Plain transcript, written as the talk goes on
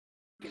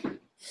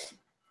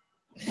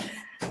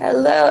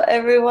Hello,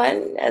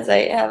 everyone, as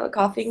I have a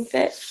coughing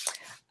fit.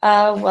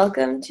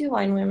 Welcome to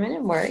Wine, Women,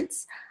 and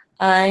Words.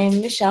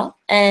 I'm Michelle,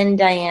 and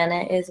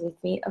Diana is with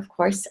me, of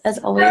course, as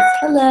always.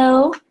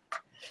 Hello.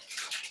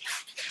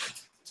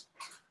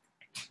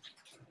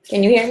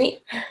 Can you hear me?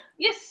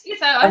 Yes,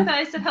 I thought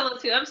I said hello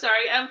too. I'm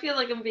sorry. I feel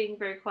like I'm being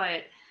very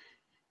quiet.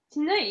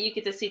 Tonight you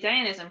get to see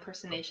Diana's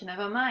impersonation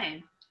of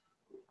mine.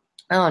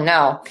 Oh,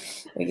 no.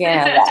 We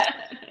can't have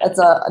that. That's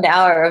an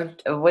hour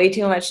of way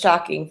too much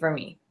talking for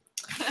me.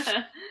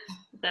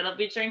 That'll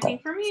be drinking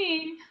for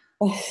me.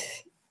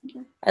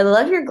 I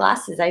love your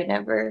glasses. I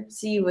never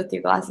see you with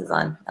your glasses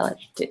on.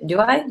 Do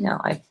I? No,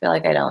 I feel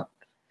like I don't.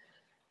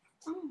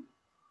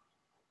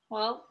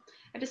 Well,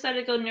 I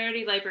decided to go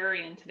nerdy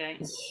librarian today.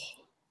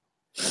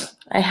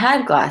 I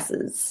had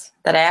glasses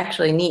that I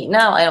actually need.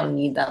 No, I don't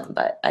need them,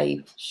 but I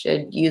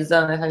should use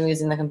them if I'm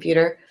using the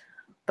computer.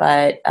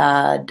 But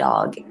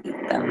dog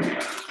ate them.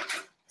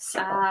 So.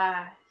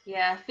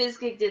 Yeah,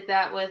 FizzGig did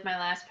that with my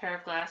last pair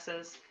of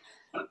glasses.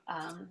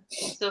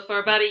 So for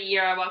about a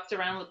year, I walked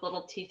around with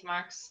little teeth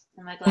marks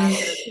in my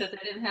glasses because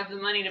I didn't have the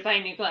money to buy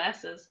new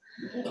glasses.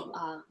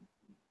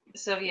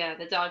 So yeah,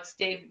 the dog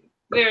stayed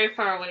very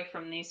far away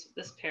from this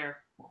pair.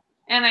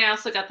 And I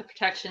also got the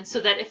protection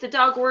so that if the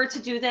dog were to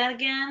do that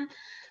again,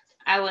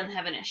 I wouldn't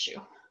have an issue.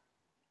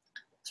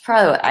 It's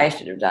probably what I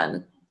should have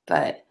done,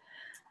 but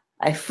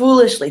I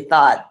foolishly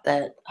thought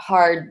that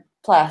hard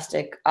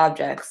plastic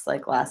objects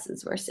like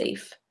glasses were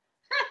safe.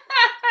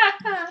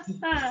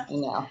 I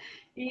know.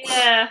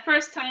 Yeah,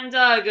 first time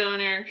dog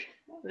owner.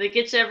 They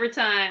get you every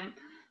time.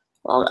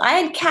 Well, I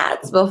had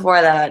cats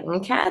before that,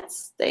 and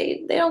cats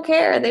they don't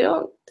care. They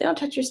don't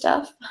touch your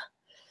stuff.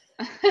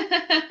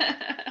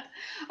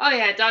 Oh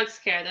yeah, dogs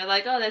care. They're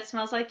like, oh, that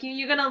smells like you.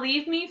 You're gonna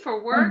leave me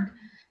for work?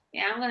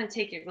 Yeah, I'm gonna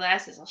take your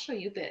glasses. I'll show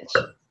you, bitch.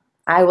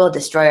 I will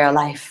destroy your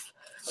life.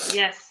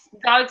 Yes,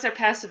 dogs are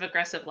passive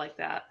aggressive like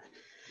that.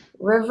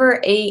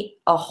 River ate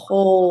a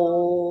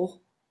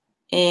hole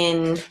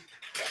in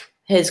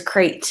his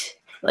crate.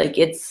 Like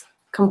it's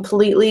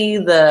completely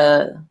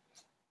the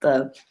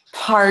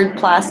hard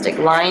plastic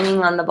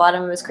lining on the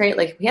bottom of his crate.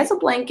 Like he has a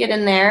blanket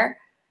in there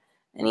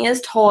and he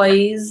has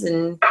toys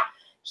and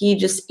he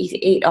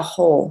ate a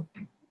hole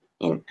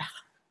in.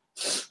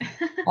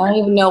 I don't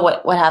even know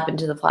what happened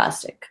to the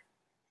plastic.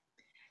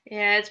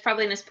 Yeah, it's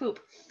probably in his poop.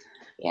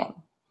 Yeah.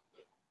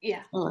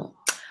 Yeah. Well,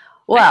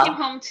 I came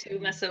home to a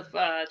mess of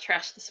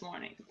trash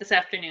this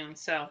afternoon,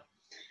 so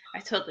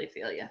I totally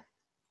feel you.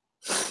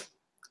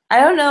 I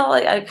don't know.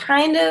 Like I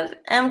kind of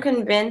am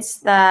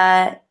convinced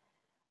that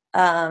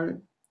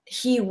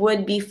he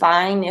would be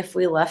fine if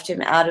we left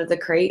him out of the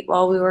crate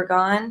while we were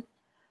gone.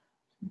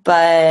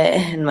 But,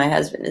 and my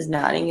husband is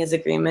nodding his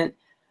agreement.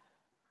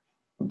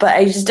 But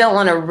I just don't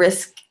want to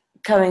risk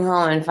coming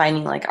home and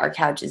finding like our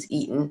couch is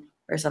eaten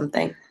or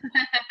something.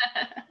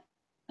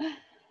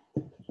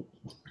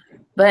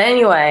 But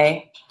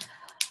anyway,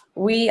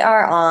 we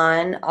are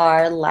on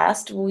our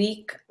last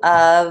week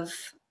of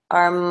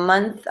our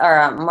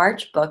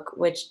March book,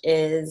 which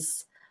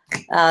is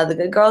The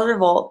Good Girls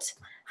Revolt.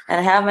 And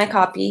I have my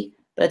copy,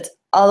 but it's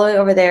all the way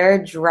over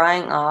there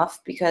drying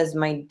off because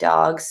my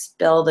dog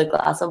spilled a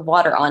glass of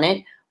water on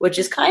it, which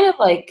is kind of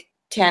like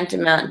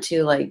tantamount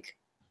to like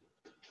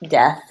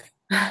death.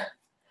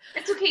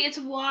 It's okay. It's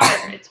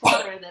water. It's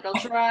water that'll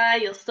dry.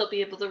 You'll still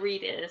be able to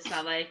read it. It's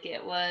not like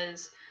it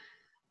was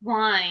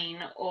wine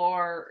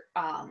or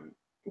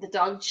the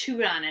dog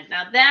chewed on it.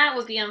 Now that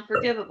would be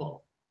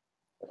unforgivable.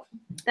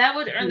 That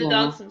would earn the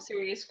dog some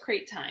serious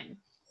crate time.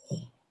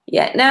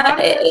 Yeah, no,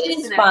 it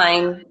is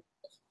fine.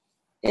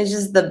 It's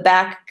just the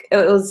back.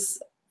 It was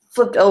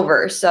flipped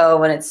over, so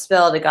when it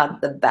spilled, it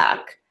got the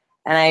back.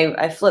 And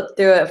I flipped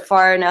through it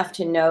far enough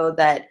to know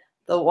that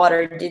the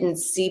water didn't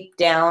seep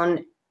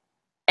down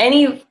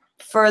any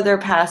further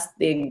past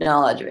the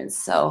acknowledgements.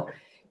 So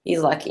he's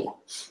lucky.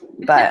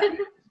 But I'm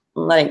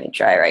letting it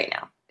dry right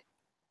now.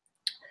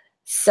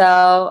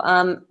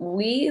 So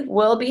we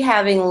will be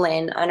having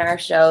Lynn on our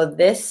show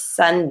this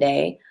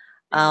Sunday.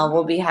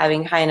 We'll be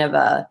having kind of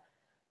a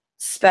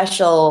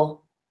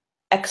special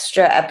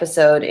extra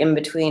episode in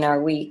between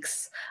our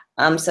weeks.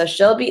 So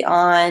she'll be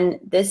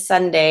on this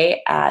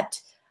Sunday at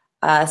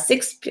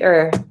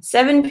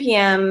 7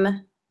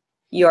 p.m.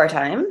 your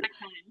time,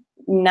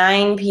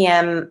 9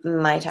 p.m.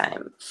 my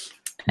time.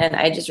 And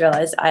I just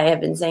realized I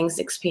have been saying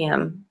 6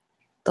 p.m.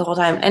 the whole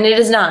time, and it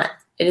is not.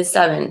 It is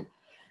 7.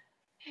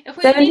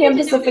 7 p.m.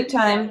 Pacific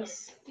time.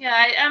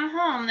 Yeah, I'm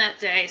home that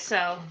day,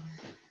 so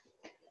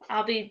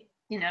I'll be,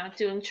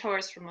 doing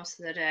chores for most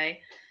of the day.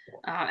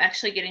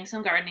 Actually getting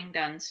some gardening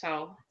done.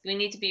 So if we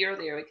need to be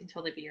earlier, we can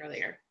totally be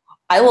earlier.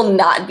 I will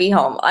not be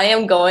home. I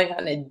am going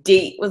on a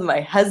date with my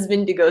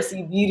husband to go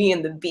see Beauty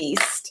and the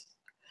Beast.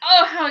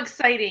 Oh, how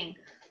exciting.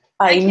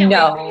 I can't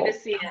know. wait for you to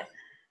see it.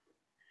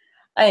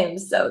 I am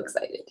so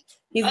excited.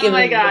 Oh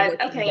my God.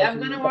 Okay, I'm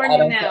going to warn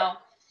you now.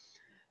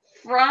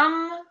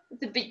 From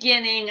the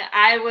beginning,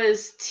 I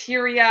was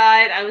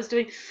teary-eyed. I was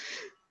doing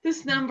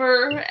this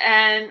number,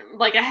 and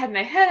like I had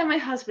my head on my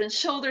husband's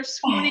shoulder,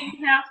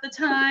 swooning half the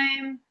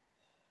time.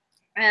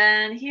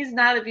 And he's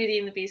not a Beauty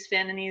and the Beast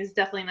fan, and he's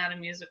definitely not a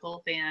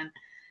musical fan.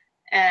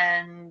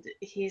 And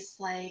he's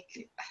like,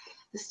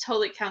 this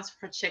totally counts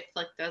for a chick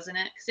flick, doesn't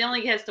it? Because he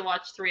only has to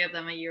watch 3 of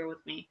them a year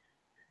with me.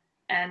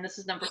 And this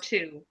is number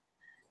 2.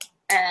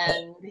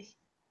 And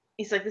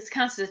he's like, this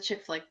counts as a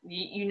chick flick.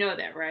 You know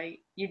that, right?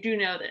 You do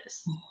know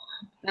this.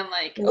 And I'm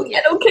like, oh, yeah,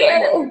 I don't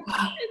care.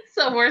 it's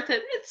so worth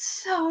it.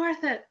 It's so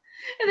worth it.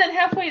 And then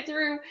halfway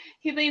through,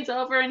 he leans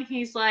over and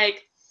he's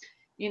like,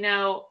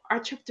 our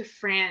trip to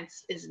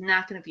France is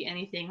not going to be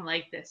anything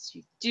like this.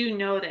 You do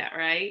know that,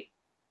 right?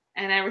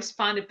 And I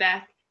responded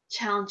back,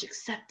 challenge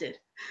accepted.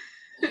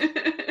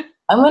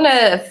 I'm going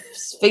to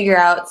figure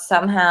out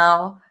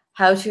somehow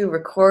how to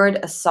record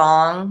a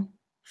song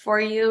for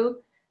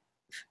you.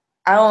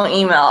 I won't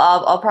email.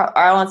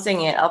 I won't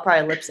sing it. I'll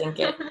probably lip sync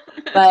it.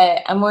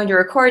 But I'm going to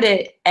record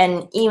it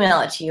and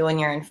email it to you when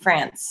you're in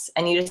France.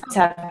 And you just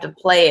have to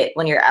play it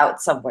when you're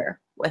out somewhere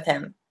with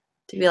him.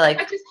 To be like,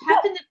 I just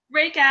happened to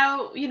break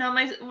out.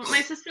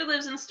 My sister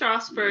lives in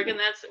Strasbourg, and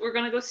we're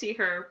gonna go see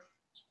her.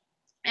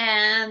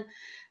 And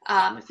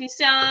if you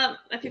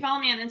follow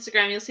me on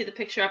Instagram, you'll see the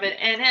picture of it,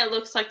 and it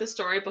looks like the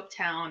storybook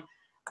town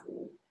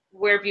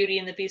where Beauty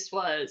and the Beast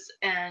was.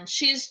 And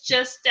she's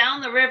just down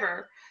the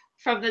river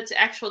from the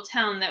actual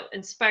town that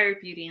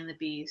inspired Beauty and the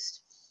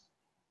Beast.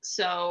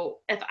 So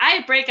if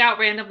I break out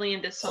randomly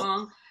into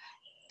song,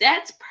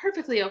 that's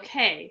perfectly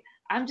okay.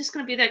 I'm just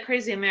gonna be that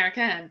crazy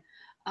American.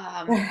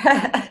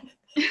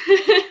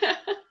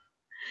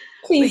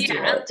 Please do.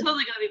 I'm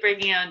totally gonna be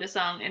breaking out into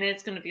song, and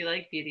it's gonna be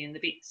like Beauty and the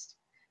Beast.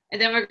 And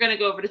then we're gonna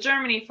go over to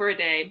Germany for a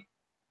day,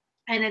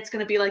 and it's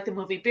gonna be like the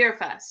movie Beer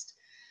Fest,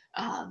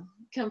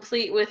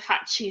 complete with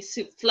hot cheese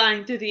soup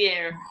flying through the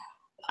air.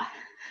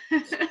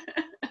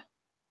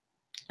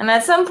 And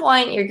at some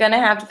point, you're going to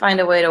have to find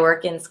a way to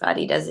work in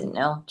Scotty Doesn't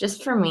Know,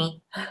 just for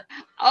me.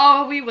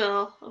 Oh, we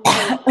will.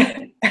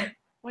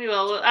 We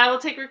will. I will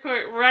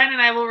Ryan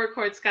and I will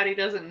record Scotty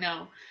Doesn't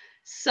Know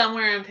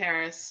somewhere in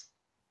Paris.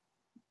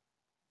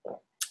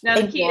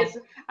 Now, the key is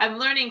I'm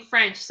learning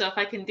French, so if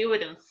I can do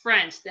it in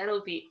French,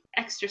 that'll be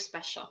extra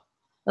special.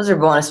 Those are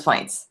bonus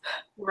points.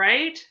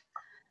 Right?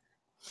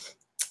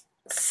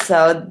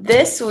 So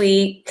this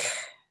week,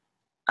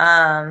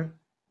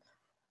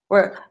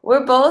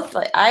 we're both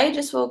like, I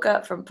just woke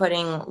up from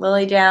putting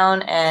Lily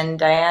down, and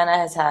Diana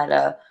has had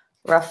a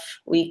rough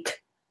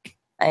week,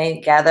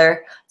 I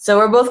gather. So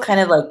we're both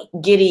kind of like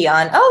giddy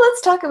on,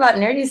 let's talk about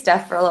nerdy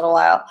stuff for a little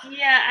while.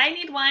 Yeah, I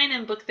need wine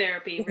and book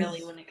therapy,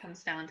 really, when it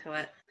comes down to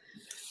it.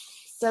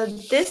 So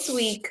this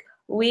week,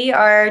 we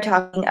are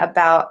talking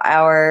about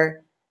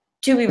our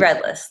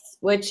to-be-read lists,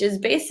 which is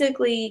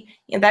basically,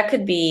 that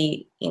could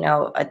be,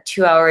 a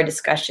 2-hour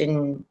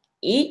discussion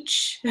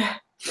each,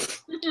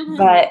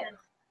 but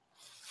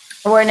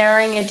we're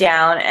narrowing it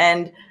down,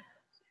 and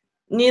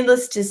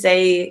needless to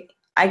say,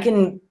 I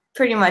can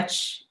pretty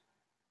much,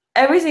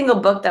 every single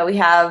book that we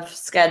have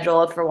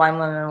scheduled for Wine,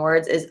 Women, and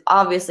Words is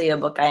obviously a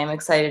book I am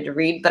excited to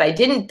read, but I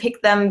didn't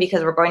pick them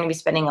because we're going to be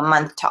spending a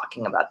month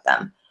talking about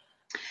them.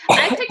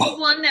 I picked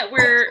one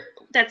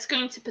that's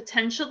going to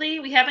potentially,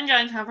 we haven't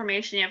gotten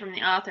confirmation yet from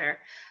the author,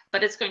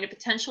 but it's going to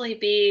potentially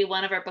be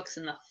one of our books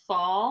in the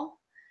fall.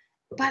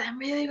 But I'm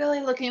really, really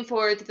looking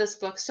forward to this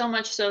book, so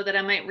much so that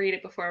I might read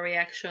it before we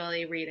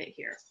actually read it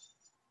here.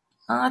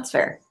 Oh, that's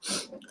fair.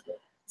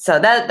 So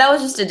that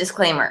was just a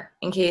disclaimer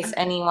in case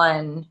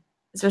anyone,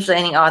 especially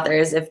any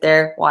authors, if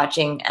they're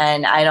watching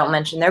and I don't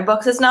mention their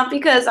books, it's not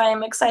because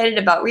I'm excited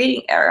about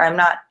reading, or I'm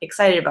not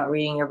excited about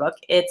reading your book.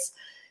 It's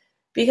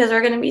because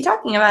we're going to be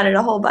talking about it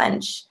a whole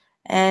bunch.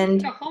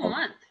 And a whole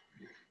month.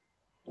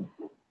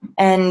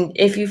 And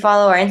if you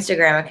follow our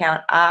Instagram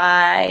account,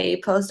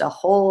 I post a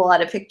whole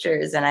lot of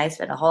pictures and I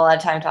spend a whole lot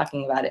of time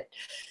talking about it.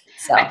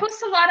 So I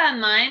post a lot on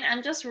mine.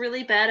 I'm just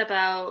really bad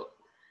about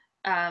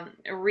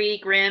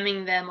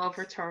re-gramming them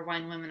over to our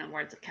Wine, Women, and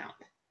Words account.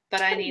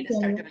 But I need to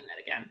start doing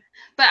that again.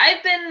 But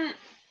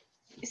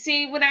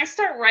when I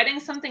start writing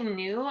something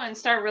new and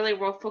start really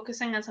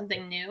focusing on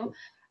something new,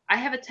 I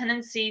have a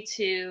tendency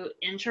to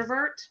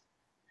introvert.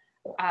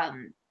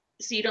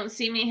 So you don't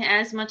see me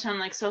as much on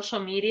like social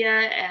media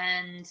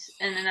and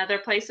in other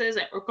places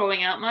or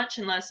going out much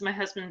unless my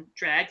husband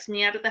drags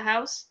me out of the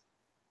house,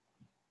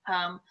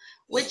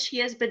 which he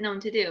has been known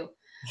to do.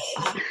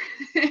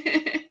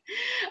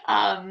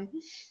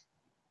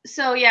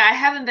 So yeah, I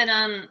haven't been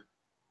on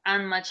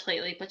much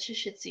lately, but you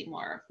should see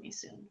more of me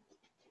soon,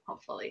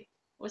 hopefully,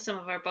 with some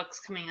of our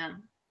books coming up.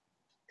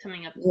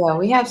 Yeah,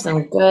 we have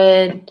some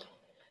good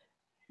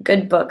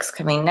books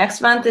coming.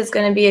 Next month is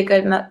going to be a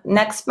good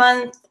next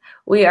month.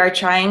 We are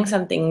trying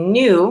something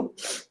new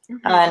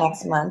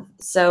next month.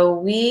 So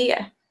we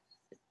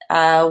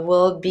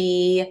will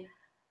be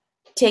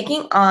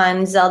taking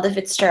on Zelda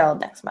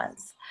Fitzgerald next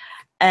month.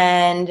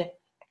 And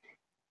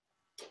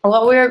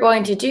what we're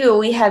going to do,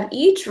 we have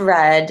each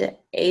read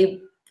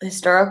a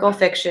historical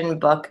fiction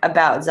book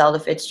about Zelda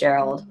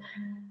Fitzgerald.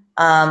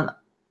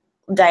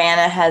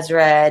 Diana has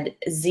read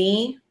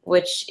Z,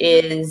 which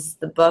is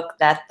the book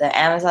that the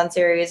Amazon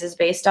series is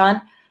based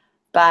on,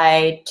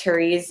 by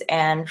Therese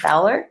Ann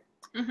Fowler.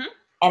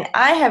 And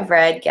I have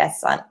read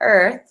Guests on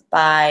Earth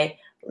by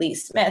Lee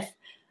Smith.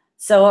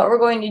 So what we're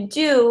going to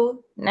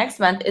do next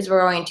month is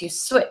we're going to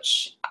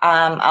switch.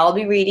 I'll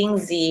be reading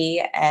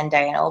Z, and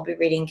Diana will be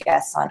reading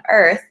Guests on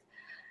Earth,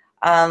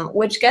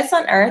 which Guests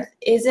on Earth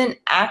isn't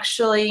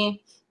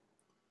actually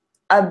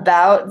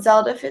about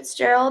Zelda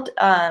Fitzgerald.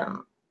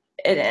 And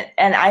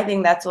I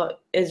think that's what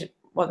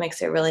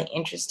makes it really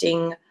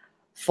interesting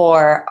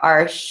for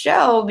our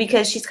show,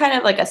 because she's kind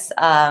of like a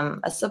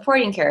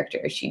supporting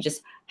character. She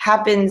just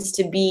happens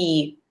to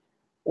be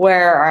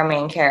where our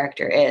main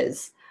character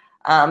is,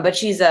 but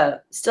she's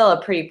still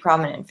a pretty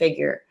prominent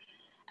figure.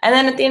 And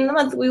then at the end of the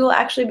month, we will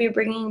actually be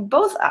bringing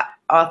both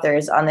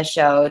authors on the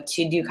show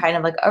to do kind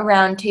of like a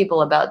round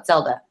table about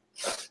Zelda.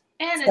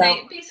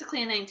 And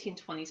basically a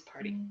 1920s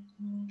party.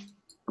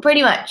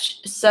 Pretty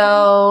much.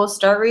 So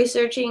start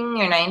researching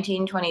your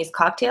 1920s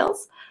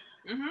cocktails.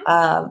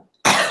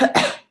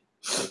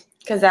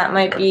 Because that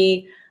might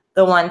be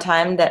the one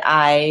time that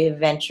I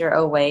venture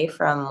away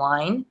from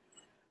wine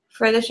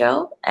for the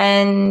show.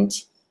 And,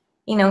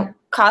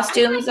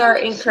 costumes are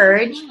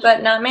encouraged,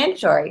 but not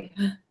mandatory.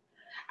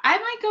 I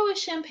might go with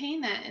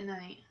champagne that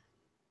night.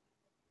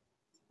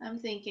 I'm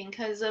thinking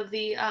because of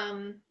the,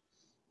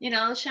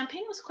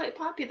 champagne was quite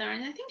popular,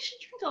 and I think she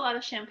drank a lot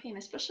of champagne,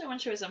 especially when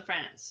she was in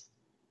France.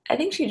 I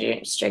think she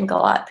drank a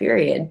lot,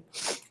 period.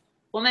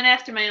 Woman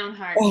after my own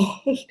heart.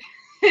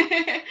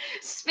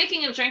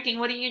 Speaking of drinking,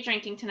 what are you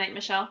drinking tonight,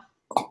 Michele?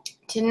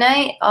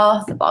 Tonight,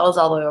 the bottle's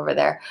all the way over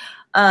there.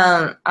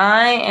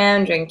 I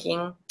am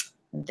drinking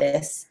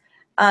this.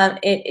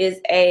 It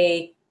is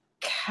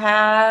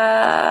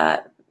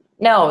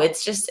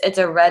it's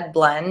a red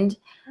blend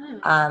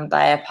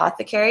by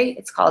Apothecary.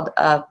 It's called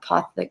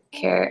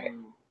Apothecary.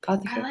 I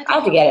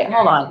have to get it.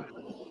 Hold on.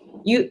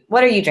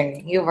 What are you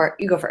drinking? You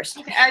go first.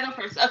 Okay, I go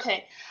first.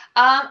 Okay.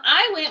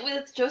 I went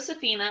with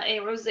Josefina, a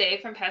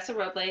rosé from Paso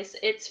Robles.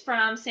 It's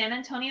from San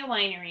Antonio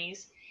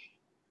Wineries,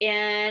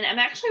 and I'm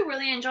actually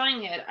really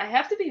enjoying it. I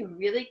have to be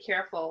really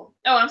careful.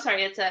 Oh, I'm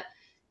sorry. It's a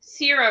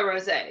Syrah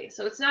rosé,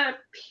 so it's not a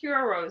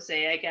pure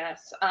rosé, I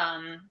guess.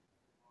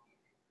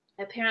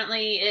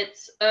 Apparently,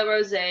 it's a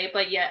rosé,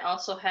 but yet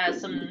also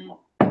has some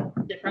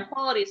different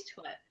qualities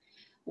to it,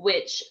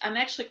 which I'm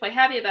actually quite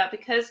happy about,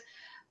 because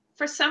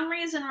for some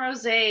reason,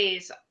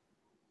 rosés,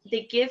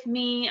 they give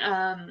me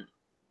a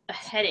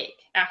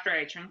headache after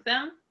I drink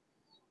them.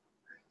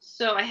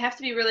 So I have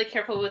to be really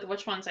careful with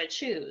which ones I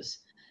choose.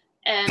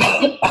 And I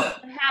think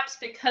perhaps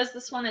because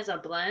this one is a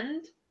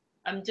blend,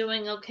 I'm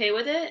doing okay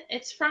with it.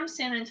 It's from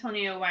San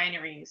Antonio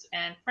Wineries.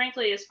 And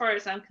frankly, as far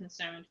as I'm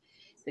concerned,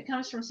 if it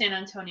comes from San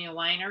Antonio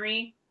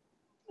Winery,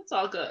 it's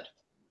all good.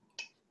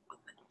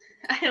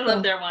 I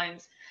love their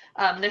wines.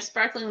 Their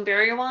sparkling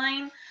berry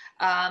wine,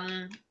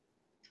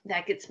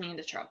 that gets me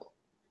into trouble.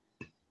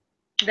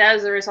 That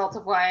is a result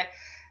of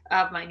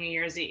my New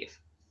Year's Eve,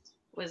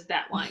 was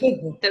that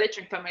wine that I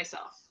drink by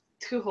myself.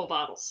 2 whole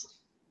bottles.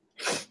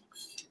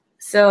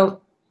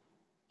 So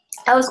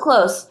I was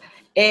close.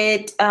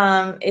 It's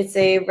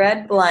a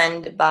red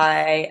blend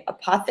by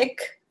Apothec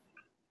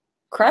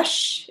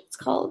Crush, it's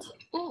called.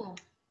 Ooh.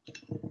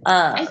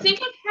 I think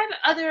I've had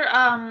other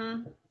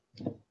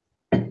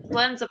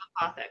blends of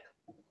Apothec.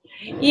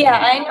 Yeah,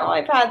 I know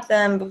I've had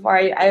them before.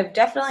 I've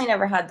definitely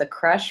never had the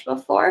Crush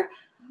before,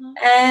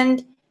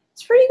 and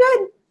it's pretty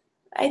good.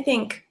 I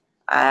think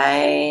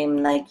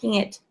I'm liking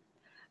it.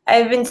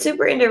 I've been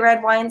super into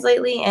red wines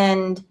lately,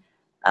 and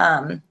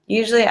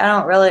usually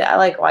I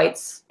like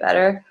whites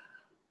better.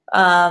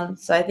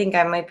 So I think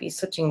I might be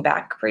switching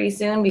back pretty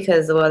soon,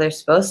 because the weather's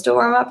supposed to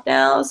warm up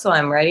now, so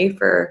I'm ready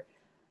for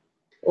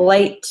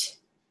light,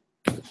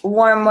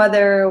 warm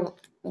weather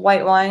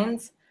white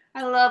wines.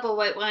 I love a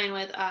white wine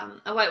with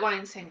a white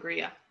wine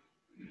sangria.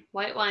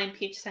 White wine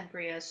peach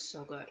sangria is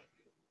so good.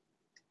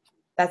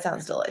 That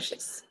sounds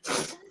delicious.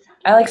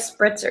 I like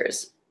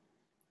spritzers.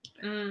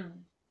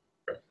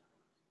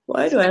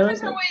 Why do I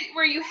like them?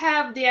 Where you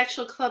have the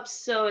actual club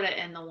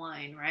soda in the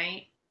wine,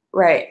 right?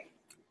 Right.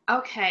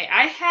 Okay,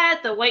 I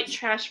had the white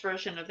trash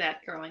version of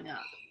that growing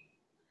up.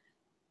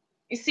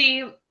 You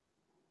see,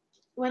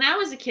 when I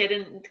was a kid,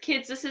 and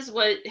kids, this is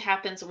what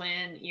happens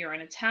when you're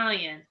an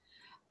Italian.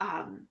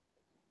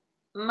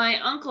 My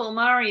uncle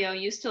Mario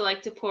used to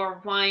like to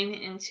pour wine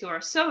into our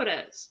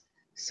sodas.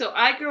 So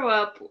I grew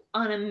up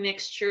on a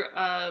mixture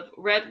of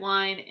red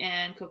wine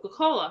and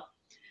Coca-Cola.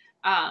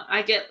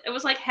 It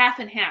was like half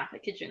and half, I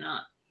kid you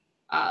not.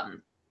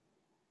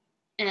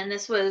 And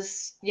this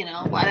was,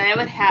 what I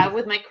would have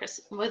with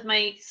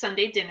my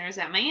Sunday dinners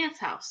at my aunt's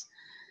house.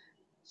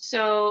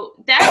 So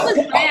that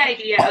was my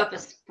idea of a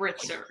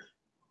spritzer.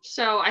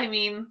 So, I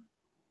mean,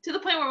 to the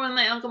point where when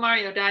my Uncle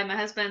Mario died, my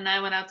husband and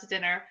I went out to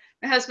dinner.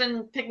 My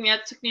husband took me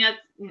out to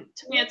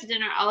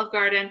dinner at Olive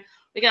Garden.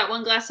 We got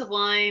 1 glass of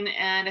wine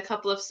and a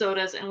couple of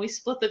sodas, and we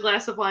split the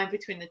glass of wine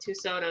between the 2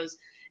 sodas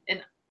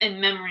in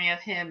memory of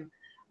him.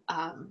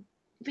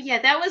 But yeah,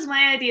 that was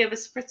my idea of a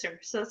spritzer.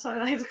 So that's what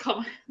I like to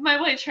call my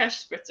white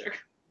trash spritzer.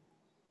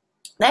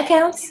 That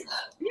counts.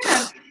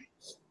 Yeah.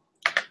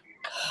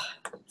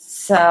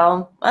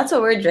 So that's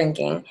what we're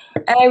drinking.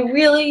 And I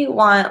really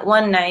want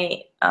one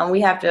night, we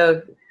have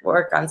to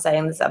work on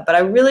setting this up, but I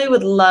really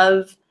would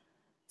love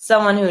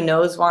someone who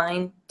knows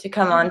wine to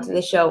come on to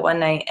the show one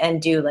night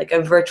and do like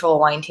a virtual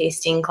wine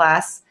tasting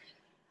class.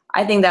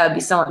 I think that would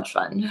be so much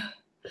fun.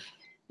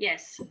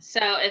 Yes.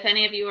 So if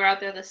any of you are out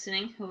there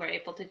listening who are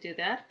able to do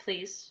that,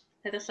 please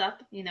hit us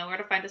up. You know where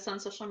to find us on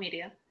social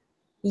media.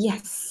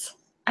 Yes,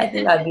 I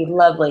think that'd be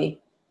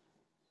lovely.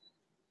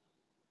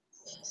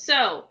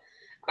 So,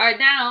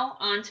 now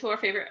on to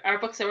our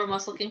books that we're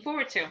most looking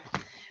forward to,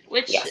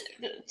 which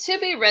the To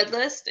Be Read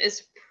list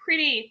is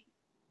pretty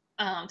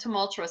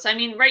tumultuous. I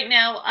mean, right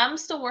now I'm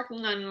still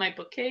working on my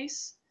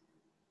bookcase,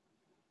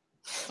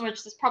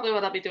 which is probably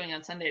what I'll be doing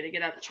on Sunday to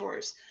get out the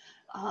chores.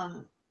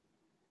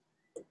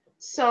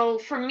 So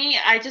for me,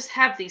 I just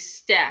have these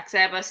stacks. I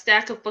have a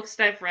stack of books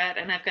that I've read,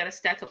 and I've got a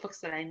stack of books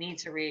that I need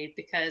to read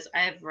because I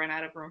have run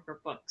out of room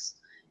for books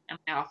in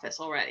my office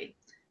already,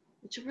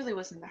 which really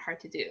wasn't that hard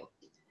to do.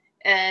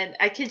 And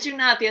I kid you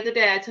not, the other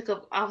day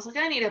I was like,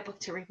 I need a book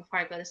to read before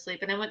I go to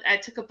sleep. And I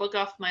took a book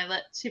off my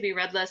to be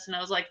read list, and I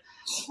was like,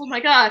 oh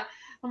my God,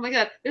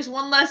 there's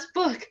one less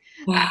book.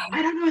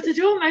 I don't know what to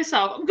do with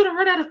myself. I'm going to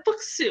run out of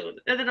books soon.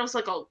 And then I was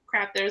like, oh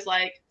crap, there's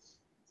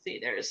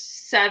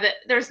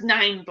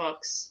 9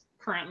 books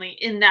currently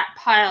in that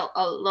pile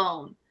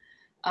alone.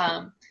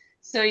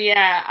 So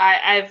yeah,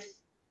 I've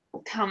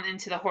come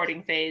into the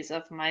hoarding phase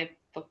of my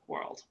book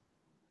world.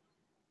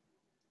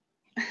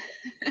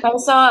 I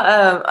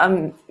saw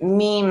a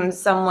meme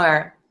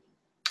somewhere,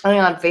 I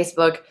think on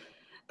Facebook,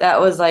 that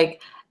was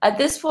like, at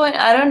this point,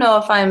 I don't know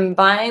if I'm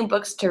buying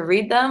books to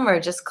read them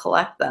or just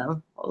collect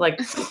them. Like,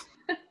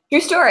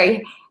 true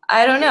story.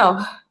 I don't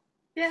know.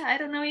 Yeah, I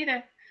don't know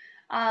either.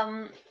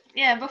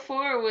 Yeah,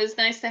 before it was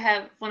nice to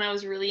have when I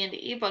was really into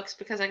ebooks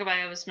because I could buy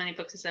as many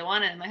books as I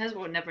wanted and my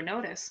husband would never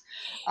notice.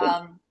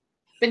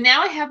 But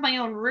now I have my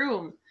own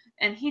room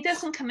and he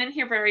doesn't come in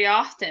here very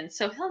often,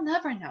 so he'll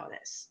never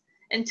notice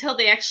until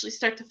they actually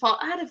start to fall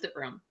out of the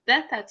room.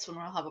 That's when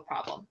we'll have a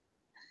problem.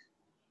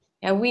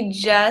 Yeah, we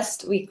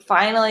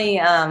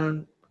finally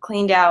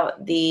cleaned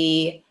out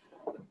the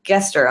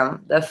guest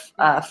room, the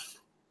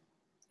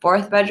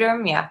fourth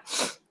bedroom,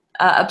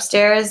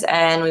 upstairs,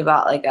 and we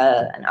bought like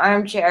an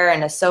armchair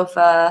and a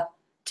sofa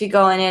to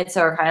go in it,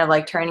 so we're kind of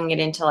like turning it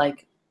into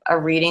like a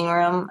reading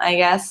room, I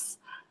guess.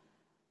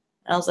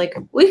 And I was like,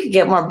 we could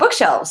get more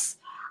bookshelves.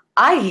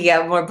 I could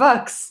get more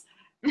books.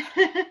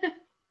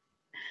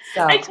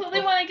 So I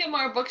totally want to get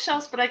more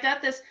bookshelves, but I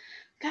got this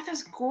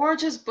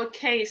gorgeous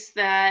bookcase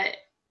that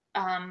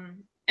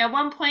at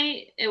one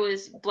point it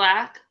was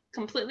black,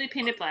 completely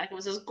painted black. It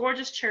was this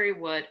gorgeous cherry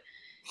wood,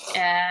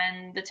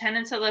 and the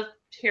tenants that lived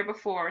here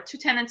before, 2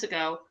 tenants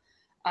ago,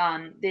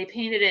 they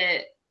painted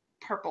it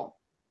purple.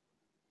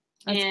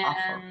 that's and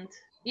awful.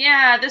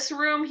 yeah, this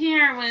room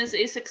here was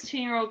a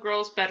 16-year-old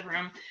girl's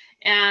bedroom,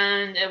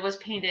 and it was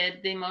painted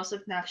the most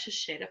obnoxious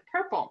shade of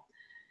purple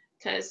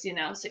because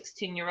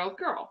 16-year-old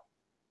girl.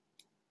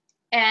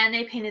 And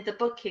they painted the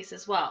bookcase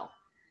as well.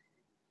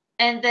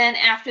 And then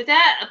after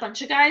that, a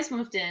bunch of guys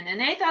moved in, and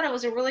they thought it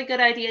was a really good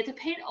idea to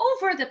paint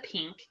over the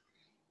pink,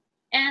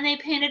 and they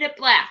painted it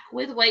black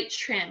with white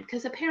trim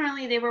because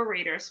apparently they were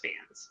Raiders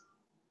fans.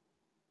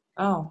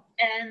 Oh.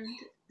 And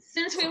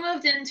since we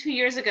moved in 2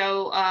 years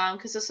ago,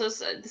 because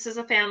this is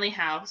a family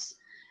house,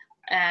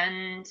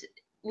 and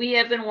we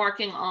have been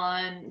working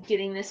on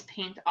getting this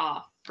paint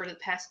off for the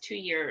past 2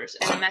 years,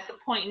 and I'm at the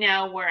point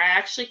now where I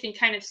actually can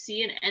kind of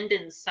see an end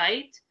in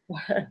sight.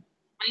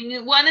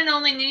 My one and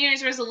only New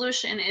Year's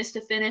resolution is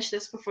to finish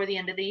this before the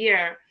end of the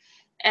year,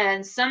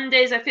 and some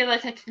days I feel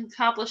like I can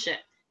accomplish it.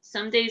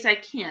 Some days I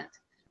can't.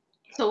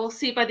 So we'll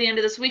see by the end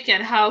of this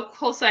weekend how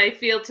close I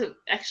feel to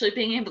actually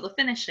being able to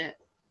finish it.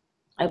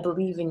 I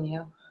believe in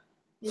you.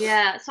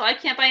 Yeah, so I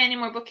can't buy any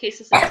more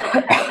bookcases until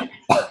that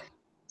happens.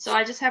 So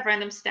I just have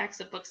random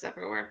stacks of books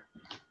everywhere.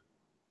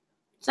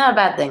 It's not a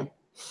bad thing.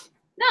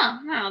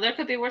 No, there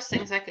could be worse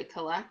things I could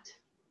collect.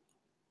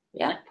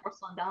 Yeah. Like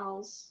porcelain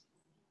dolls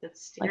that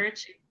stare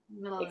at you in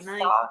the middle of the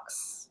night.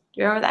 Socks.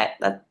 Do you remember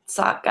that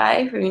sock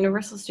guy from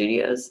Universal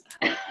Studios?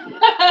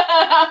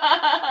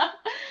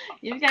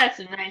 You've got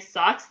some nice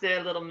socks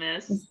there, little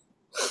miss.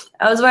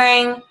 I was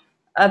wearing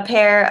a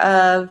pair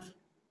of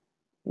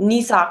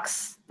knee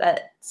socks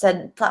that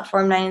said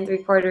platform 9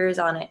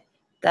 3/4 on it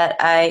that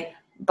I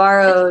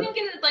borrowed. But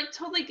you can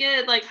totally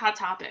get Hot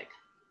Topic.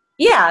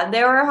 Yeah,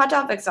 they were Hot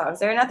Topic socks.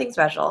 They were nothing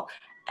special.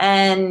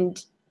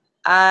 And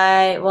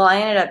I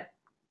ended up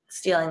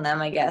stealing them,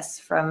 I guess,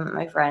 from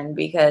my friend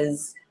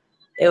because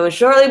it was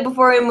shortly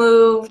before we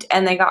moved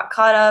and they got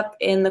caught up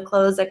in the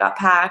clothes that got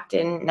packed,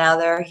 and now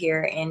they're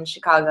here in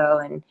Chicago,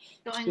 and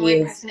she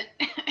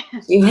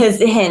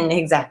was in,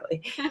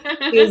 exactly.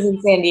 She was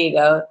in San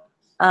Diego.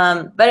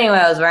 But anyway,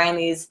 I was wearing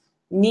these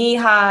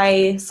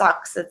knee-high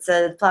socks that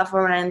said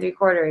platform 9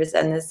 3/4,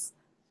 and this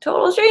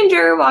total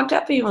stranger walked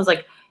up to me and was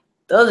like,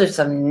 those are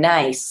some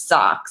nice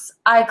socks.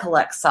 I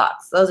collect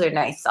socks. Those are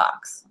nice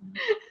socks.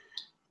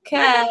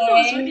 Okay. He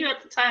was with you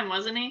at the time,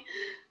 wasn't he?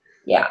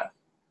 Yeah.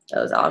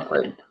 That was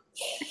awkward.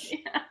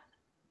 Yeah.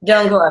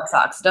 Don't go up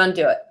socks. Don't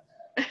do it.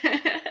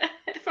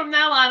 From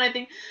now on, I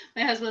think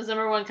my husband's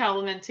 #1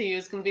 compliment to you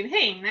is going to be,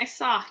 hey, nice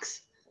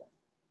socks.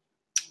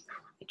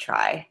 I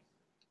try.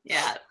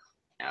 Yeah.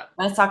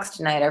 My socks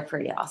tonight are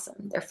pretty awesome.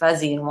 They're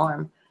fuzzy and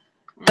warm.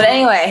 But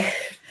anyway,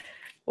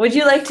 would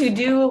you like to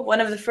do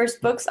one of the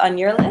first books on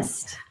your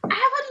list? I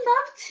would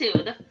love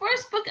to. The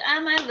first book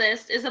on my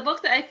list is a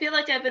book that I feel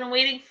like I've been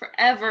waiting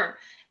forever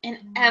and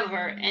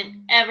ever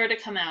and ever to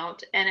come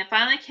out. And it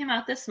finally came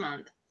out this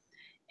month.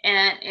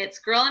 And it's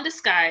Girl in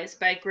Disguise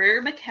by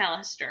Greer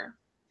McAllister.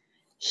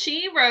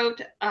 She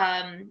wrote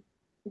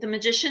The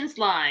Magician's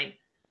Lie,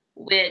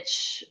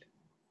 which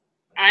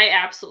I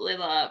absolutely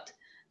loved.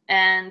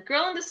 And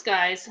Girl in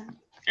Disguise,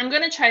 I'm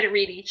going to try to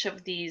read each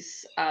of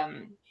these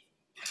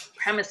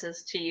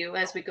premises to you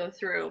as we go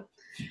through.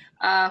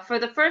 For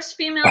the first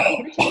female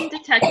Pinkerton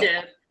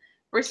detective,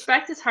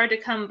 respect is hard to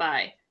come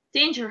by.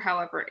 Danger,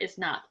 however, is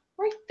not.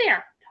 Right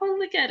there.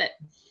 Totally get it.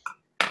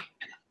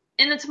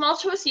 In the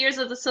tumultuous years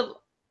of the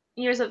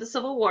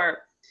Civil War,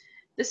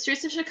 the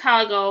streets of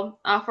Chicago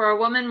offer a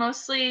woman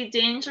mostly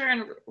danger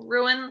and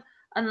ruin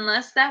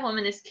unless that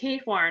woman is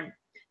Kate Warren,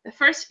 the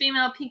first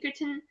female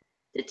Pinkerton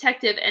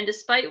detective and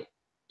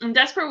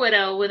desperate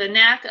widow with a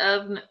knack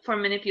for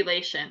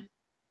manipulation.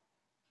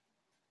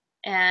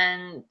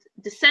 And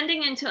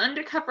descending into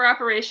undercover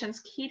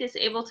operations, Kate is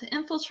able to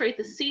infiltrate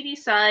the seedy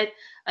side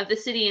of the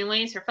city in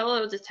ways her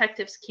fellow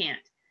detectives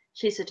can't.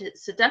 She's a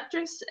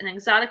seductress, an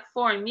exotic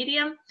foreign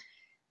medium,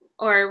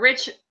 or a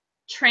rich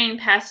train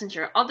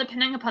passenger, all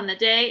depending upon the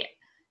day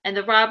and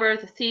the robber,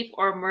 the thief,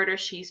 or murder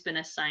she's been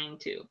assigned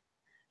to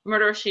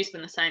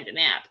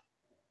nab.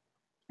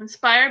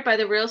 Inspired by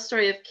the real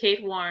story of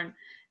Kate Warren,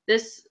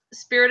 this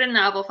spirited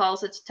novel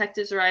follows a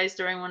detective's rise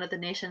during one of the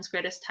nation's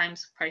greatest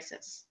times of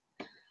crisis.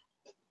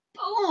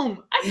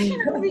 Boom! I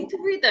cannot wait to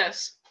read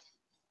this.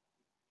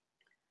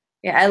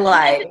 Yeah, I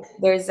lied.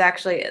 There's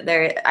actually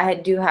I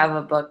do have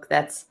a book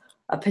that's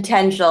a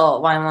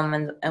potential Wine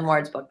Women and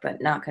Words book,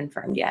 but not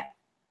confirmed yet.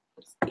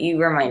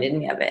 You reminded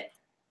me of it.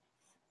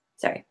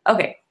 Sorry.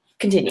 Okay,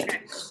 continue.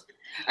 Okay.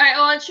 All right,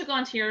 well, let's go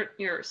on to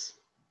yours.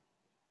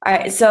 All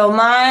right, so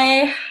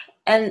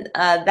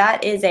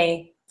that is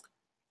a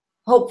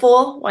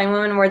hopeful Wine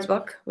Women and Words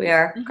book. We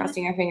are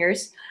crossing our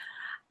fingers.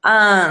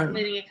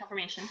 Waiting a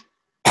confirmation.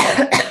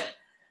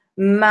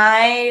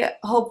 My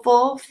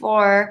hopeful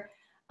for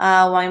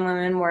Wine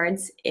Women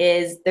Words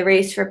is The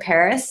Race for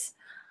Paris,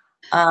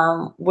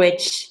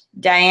 which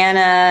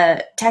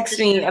Diana texted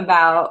me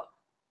about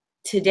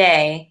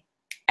today.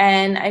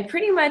 And I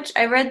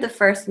read the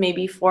first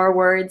maybe 4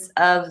 words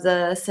of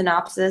the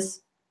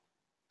synopsis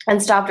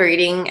and stopped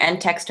reading and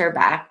texted her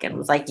back and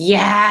was like,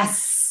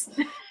 yes!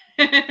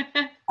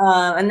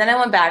 And then I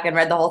went back and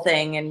read the whole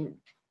thing and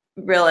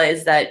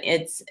realized that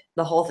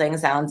the whole thing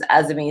sounds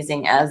as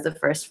amazing as the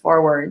first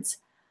 4 words.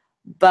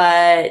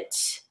 But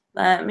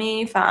let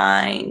me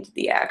find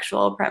the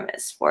actual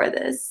premise for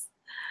this.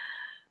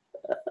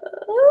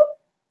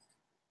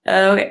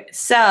 Okay,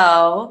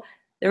 so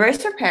The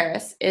Race for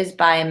Paris is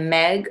by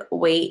Meg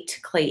Waite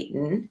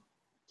Clayton.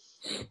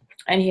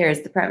 And here's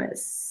the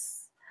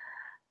premise.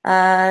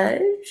 All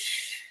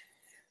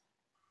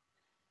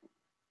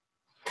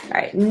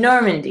right,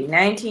 Normandy,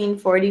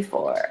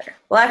 1944.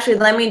 Well, actually,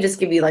 let me just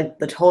give you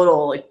the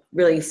total,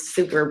 really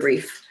super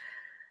brief.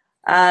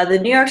 The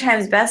New York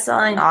Times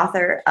bestselling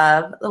author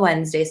of The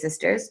Wednesday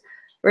Sisters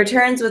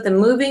returns with a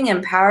moving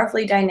and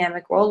powerfully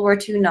dynamic World War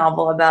II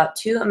novel about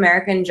 2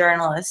 American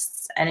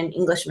journalists and an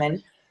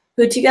Englishman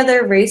who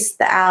together raced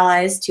the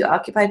Allies to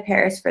occupy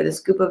Paris for the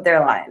scoop of their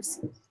lives.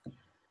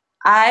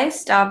 I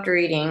stopped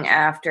reading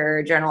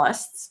after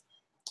Journalists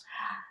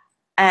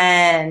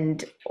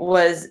and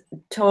was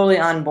totally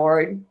on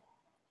board.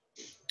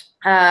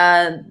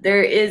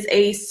 There is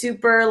a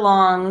super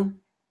long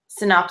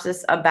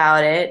synopsis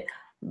about it,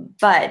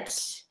 but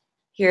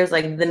here's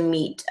the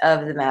meat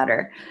of the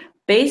matter.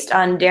 Based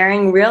on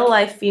daring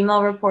real-life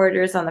female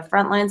reporters on the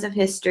front lines of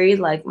history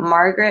like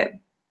Margaret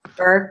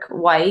Burke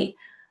White,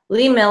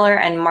 Lee Miller,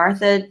 and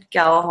Martha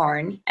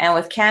Gellhorn, and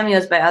with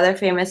cameos by other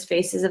famous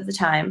faces of the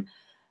time,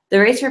 The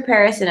Race for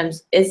Paris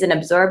is an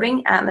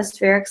absorbing,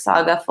 atmospheric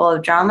saga full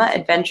of drama,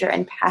 adventure,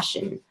 and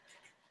passion.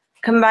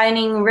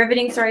 Combining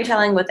riveting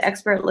storytelling with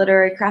expert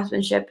literary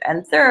craftsmanship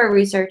and thorough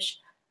research,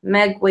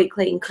 Meg Waite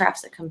Clayton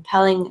crafts a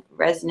compelling,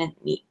 resonant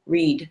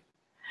read.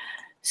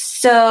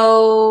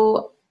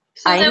 So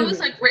that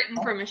was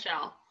written for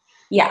Michele.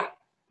 Yeah.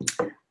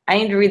 I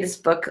need to read this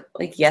book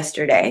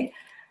yesterday.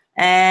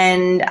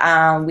 And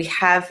we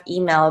have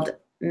emailed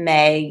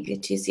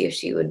Meg to see if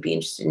she would be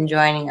interested in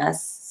joining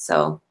us.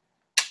 So,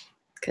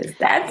 because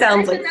that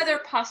sounds That's another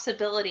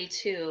possibility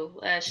too.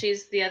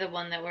 She's the other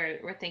one that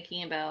we're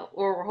thinking about,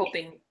 or we're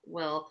hoping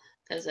will,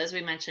 because as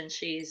we mentioned,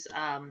 she's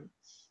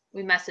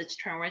we messaged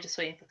her and we're just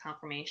waiting for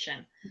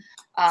confirmation.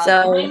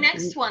 So my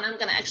next one I'm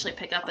gonna actually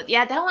pick up, but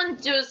yeah, that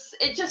one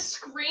just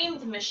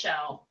screamed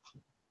Michele.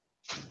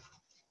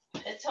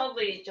 It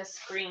totally just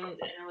screamed, and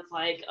it was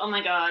like, oh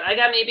my god, I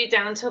got maybe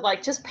down to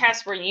just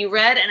past where you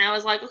read, and I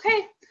was like,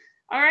 okay,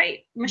 all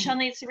right, Michele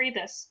needs to read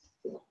this.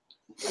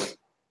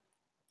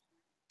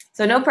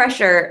 So no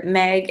pressure,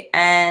 Meg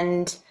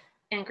and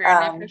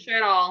Greer, no pressure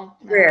at all.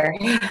 Greer.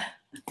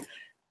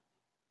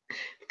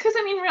 Because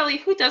I mean, really,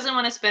 who doesn't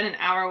want to spend an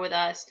hour with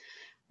us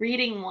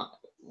reading wine,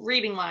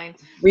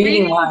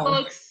 reading wine,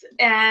 books,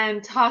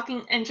 and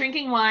talking, and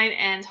drinking wine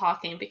and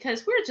talking?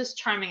 Because we're just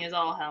charming as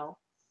all hell.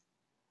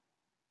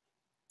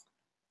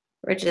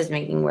 Rich is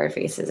making weird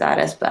faces at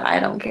us, but I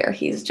don't care.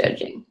 He's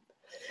judging.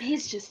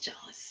 He's just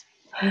jealous.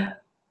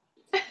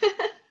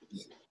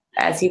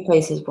 As he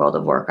plays his World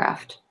of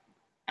Warcraft.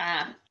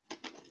 That's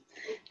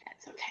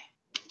okay.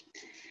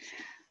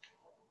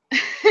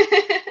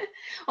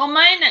 Well,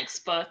 my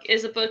next book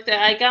is a book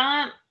that I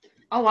got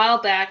a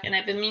while back, and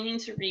I've been meaning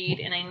to read,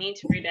 and I need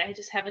to read it. I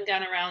just haven't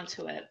gotten around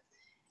to it.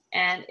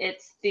 And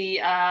it's the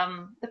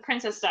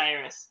Princess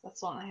Diaries. That's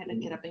the one I had to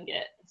get up and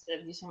get instead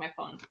of using my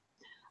phone.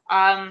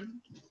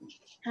 And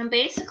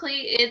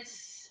basically,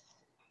 it's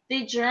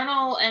the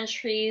journal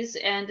entries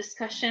and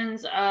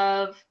discussions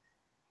of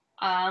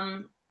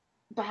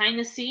behind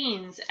the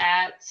scenes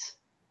at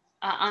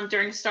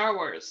during Star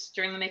Wars,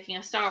 during the making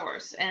of Star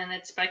Wars. And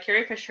it's by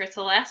Carrie Fisher. It's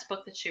the last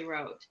book that she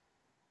wrote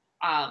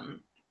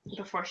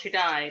before she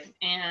died.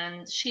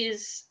 And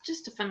she's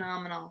just a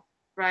phenomenal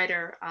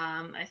writer.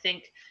 I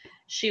think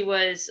she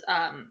was,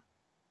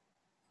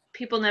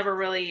 people never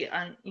really,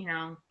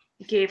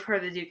 gave her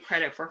the due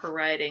credit for her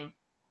writing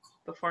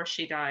before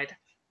she died.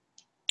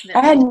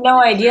 I had no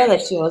idea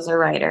that she was a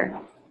writer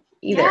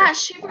either. Yeah,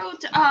 she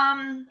wrote,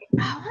 I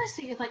want to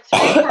say like 3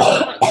 or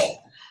 4 books.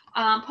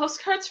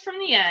 Postcards from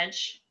the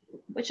Edge,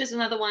 which is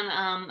another one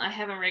I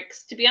haven't read.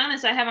 To be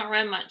honest, I haven't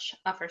read much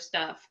of her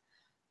stuff.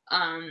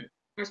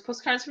 There's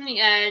Postcards from the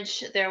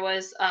Edge. There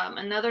was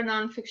another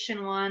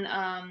nonfiction one.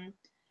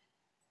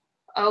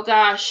 Oh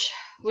gosh,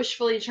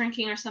 Wishfully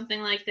Drinking or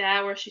something like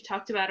that, where she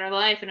talked about her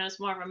life, and it was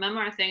more of a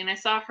memoir thing. And I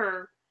saw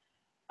her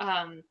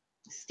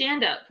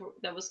stand-up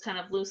that was kind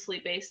of loosely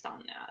based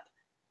on that.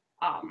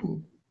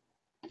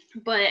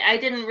 But I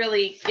didn't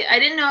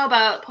know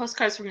about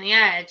Postcards from the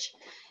Edge,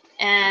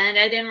 and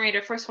I didn't read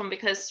her first one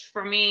because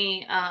for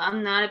me,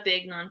 I'm not a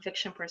big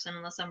nonfiction person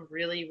unless I'm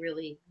really,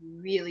 really,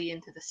 really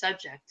into the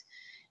subject,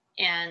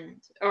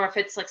 or if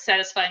it's like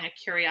satisfying a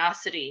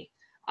curiosity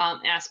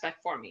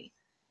aspect for me.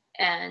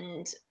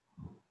 And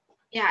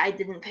yeah, I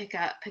didn't pick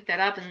that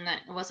up, and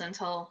it wasn't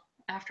until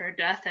after her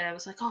death that I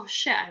was like, oh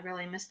shit, I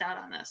really missed out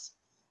on this.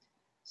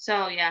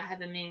 So yeah, I've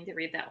been meaning to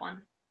read that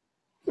one.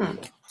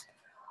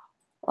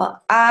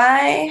 Well,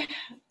 I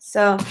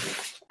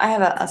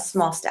have a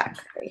small stack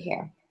right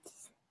here.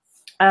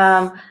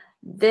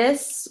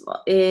 This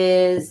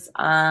is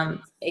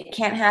It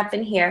Can't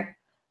Happen Here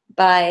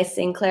by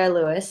Sinclair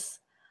Lewis.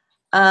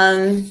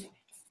 And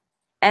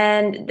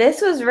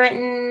this was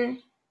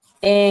written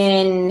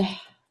in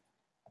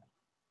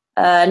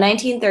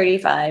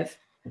 1935.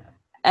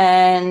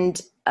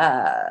 And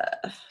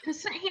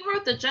because he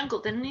wrote The Jungle,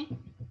 didn't he?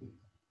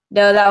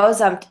 No, that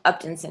was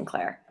Upton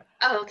Sinclair.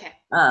 Oh, okay.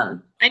 I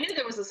knew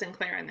there was a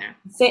Sinclair in there.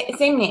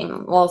 Same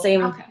name. Well,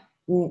 same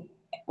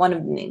one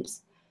of the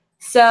names.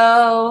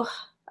 So,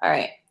 all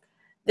right.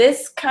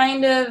 This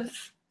kind of,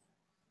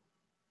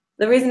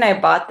 the reason I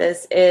bought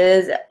this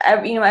is,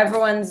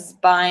 everyone's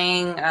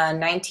buying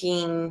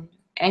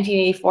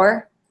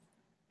 1984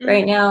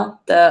 right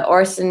now. The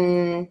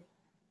Orson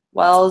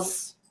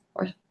Welles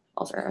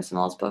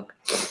book.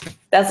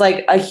 That's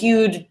like a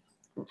huge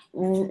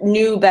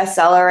new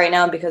bestseller right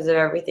now because of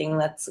everything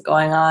that's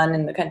going on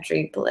in the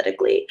country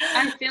politically.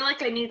 I feel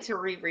like I need to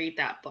reread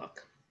that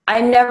book.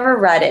 I never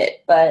read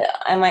it, but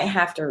I might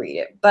have to read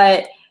it.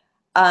 But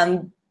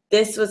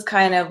this was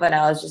kind of when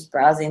I was just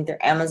browsing through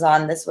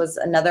Amazon. This was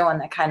another one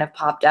that kind of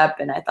popped up,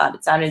 and I thought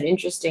it sounded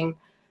interesting.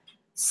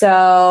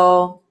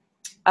 So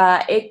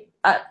It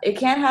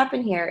Can't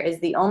Happen Here is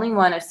the only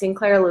one of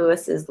Sinclair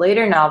Lewis's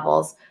later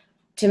novels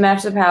to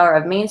match the power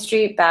of Main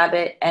Street,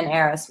 Babbitt, and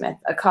Aerosmith,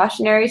 a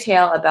cautionary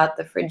tale about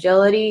the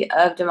fragility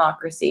of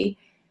democracy.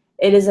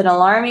 It is an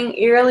alarming,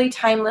 eerily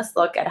timeless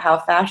look at how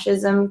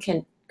fascism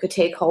could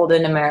take hold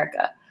in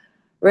America.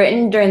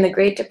 Written during the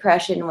Great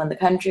Depression, when the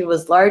country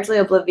was largely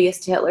oblivious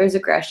to Hitler's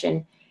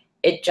aggression,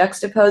 it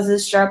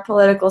juxtaposes sharp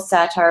political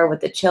satire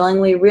with the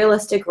chillingly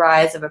realistic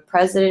rise of a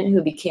president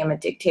who became a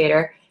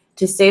dictator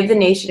to save the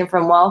nation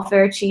from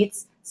welfare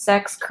cheats,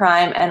 sex,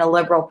 crime, and a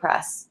liberal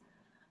press.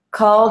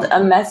 Called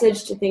A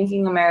Message to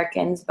Thinking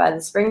Americans by the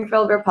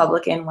Springfield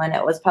Republican when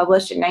it was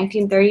published in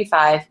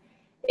 1935,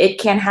 It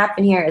Can't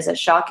Happen Here is a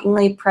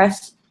shockingly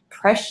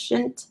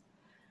prescient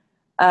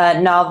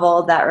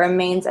novel that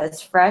remains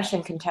as fresh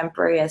and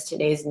contemporary as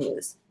today's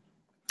news.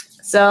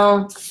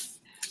 So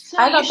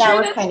I thought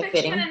that was kind of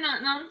fitting. And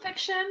not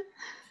nonfiction?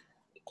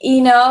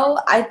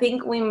 I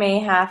think we may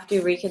have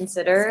to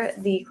reconsider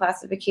the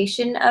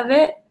classification of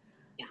it,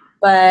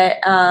 but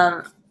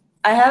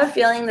I have a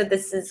feeling that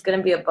this is going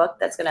to be a book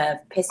that's going to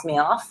piss me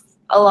off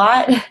a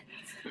lot.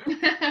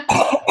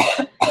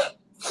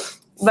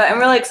 But I'm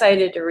really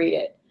excited to read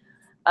it.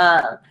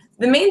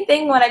 The main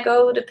thing when I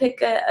go to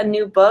pick a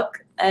new book,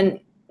 and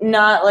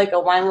not like a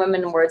Wine,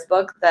 Women, and Words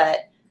book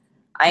that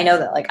I know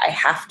that like I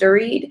have to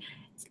read,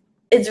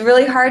 it's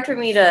really hard for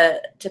me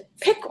to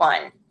pick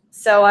one.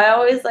 So I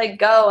always like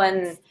go,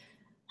 and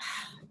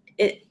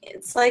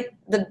it's like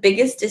the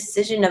biggest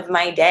decision of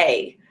my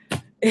day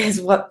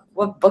is what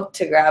book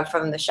to grab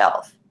from the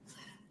shelf.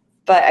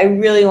 But I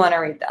really want to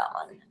read that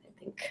one, I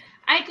think.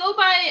 I go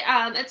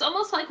by, it's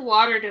almost like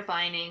water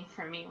divining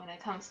for me when it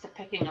comes to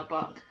picking a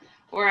book.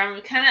 Where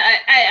I'm kind of,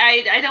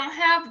 I don't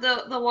have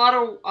the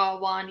water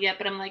wand yet,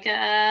 but I'm like,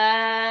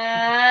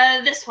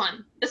 this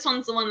one. This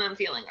one's the one that I'm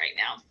feeling right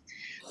now.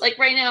 Like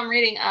right now I'm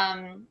reading,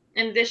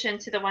 in addition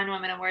to the Wine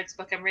Woman and Words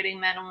book, I'm reading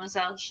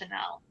Mademoiselle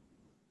Chanel.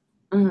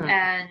 Mm-hmm.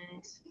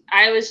 And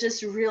I was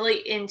just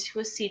really into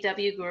a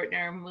C.W.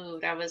 Gardner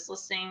mood. I was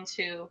listening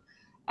to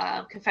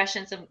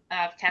Confessions of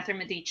Catherine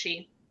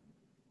Medici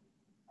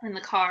in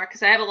the car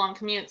because I have a long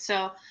commute.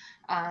 So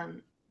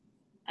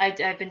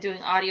I've been doing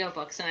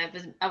audiobooks,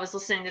 and I was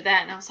listening to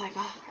that, and I was like,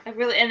 oh, I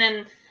really. And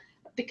then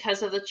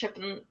because of the trip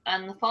in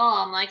the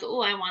fall, I'm like,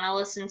 oh, I want to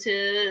listen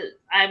to.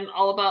 I'm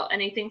all about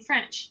anything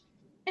French,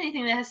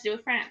 anything that has to do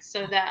with France.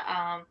 So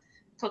that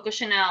Coco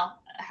Chanel,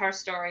 her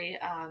story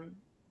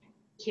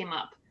came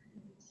up.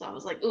 So I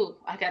was like, ooh,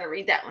 I got to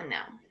read that one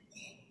now.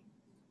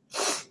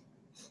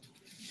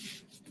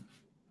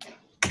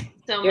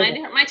 So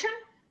my turn.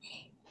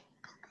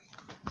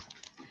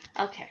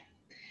 Okay.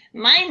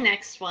 My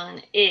next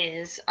one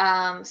is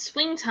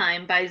Swing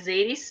Time by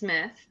Zadie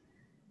Smith.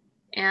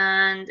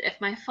 And if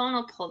my phone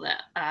will pull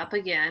that up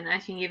again, I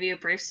can give you a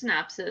brief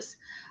synopsis.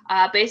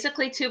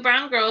 Basically, two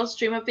brown girls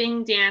dream of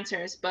being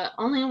dancers, but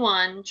only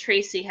one,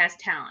 Tracy, has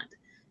talent.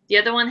 The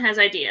other one has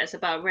ideas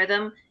about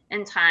rhythm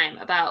and time,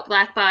 about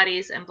black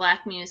bodies and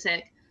black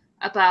music,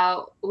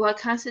 about what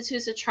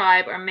constitutes a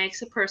tribe or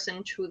makes a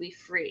person truly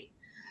free.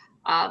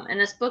 And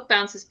this book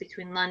bounces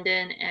between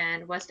London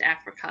and West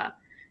Africa.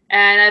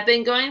 And I've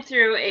been going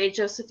through a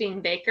Josephine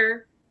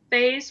Baker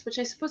phase, which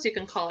I suppose you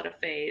can call it a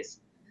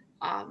phase.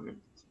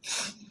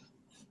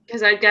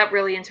 Because I got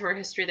really into her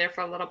history there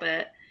for a little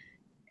bit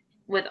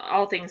with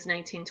all things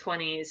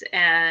 1920s,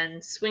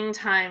 and Swing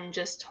Time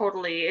just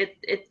totally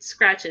it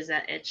scratches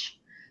that itch.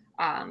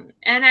 And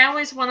I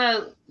always want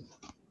to,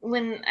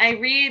 when I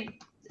read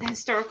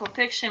historical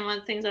fiction, one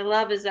of the things I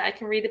love is that I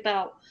can read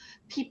about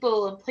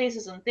people and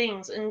places and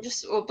things, and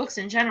just books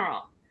in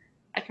general.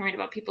 I can read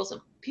about people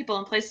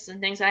and places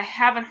and things I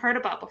haven't heard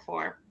about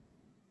before,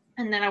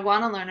 and that I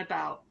want to learn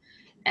about.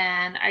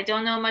 And I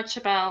don't know much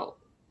about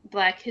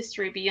Black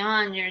history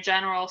beyond your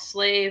general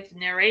slave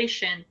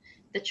narration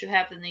that you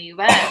have in the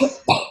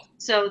U.S.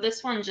 So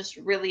this one just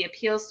really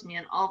appeals to me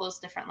on all those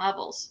different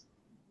levels.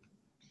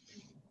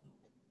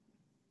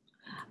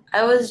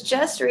 I was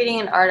just reading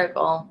an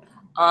article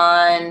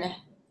on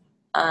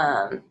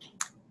a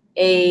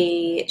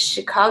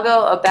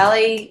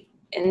ballet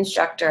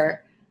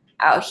instructor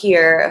out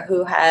here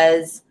who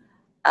has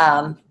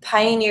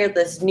pioneered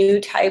this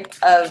new type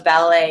of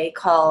ballet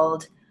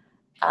called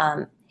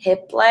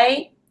hip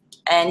play,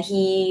 and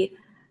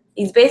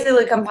he's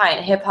basically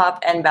combined hip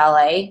hop and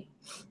ballet,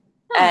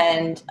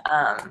 and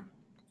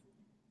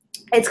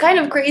it's kind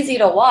of crazy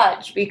to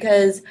watch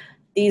because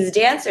these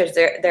dancers,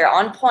 they're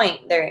on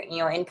point, they're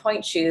in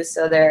point shoes,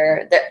 so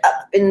they're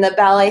up in the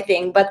ballet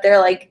thing, but they're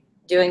like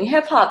doing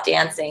hip hop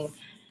dancing,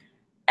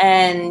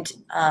 and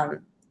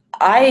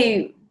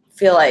I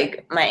feel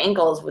like my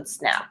ankles would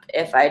snap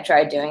if I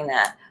tried doing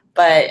that.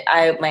 But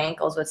my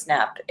ankles would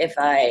snap if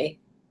I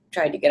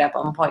tried to get up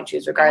on point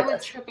shoes, regardless. I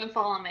would trip and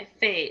fall on my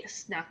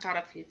face, knock out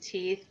a few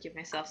teeth, give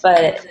myself some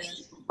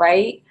bruises.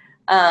 Right?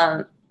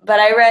 But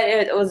I read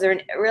it was a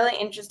really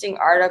interesting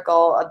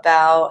article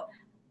about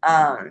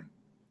the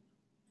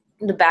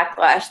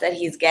backlash that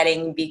he's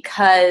getting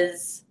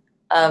because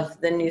of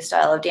the new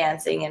style of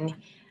dancing, and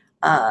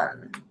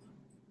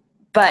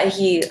but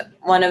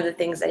one of the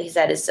things that he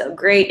said is so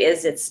great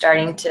is it's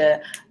starting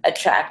to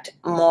attract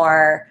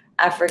more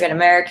African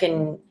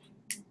American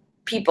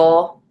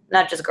people,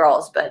 not just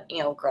girls, but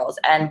girls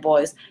and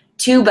boys,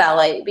 to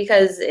ballet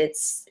because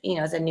it's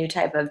it's a new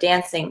type of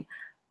dancing.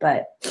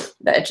 But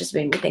it just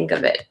made me think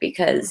of it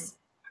because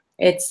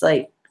it's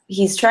like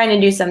he's trying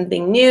to do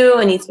something new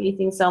and he's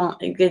getting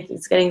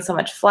so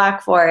much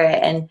flack for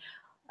it. And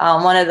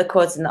one of the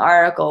quotes in the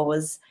article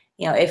was,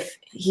 if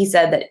he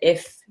said that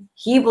if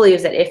he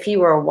believes that if he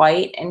were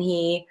white and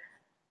he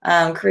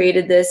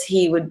created this,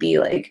 he would be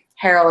like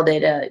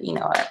heralded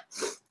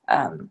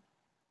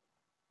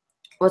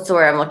what's the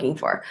word I'm looking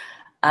for?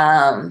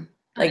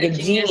 Like a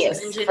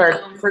genius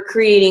for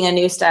creating a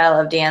new style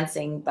of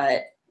dancing.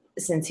 But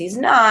since he's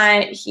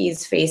not,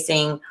 he's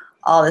facing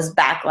all this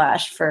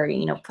backlash for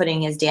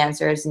putting his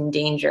dancers in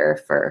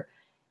danger for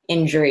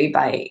injury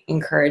by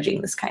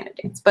encouraging this kind of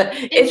dance. But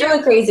it's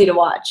really crazy to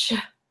watch.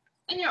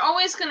 And you're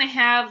always going to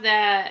have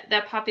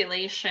that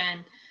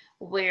population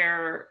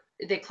where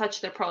they clutch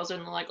their pearls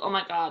and they're like, oh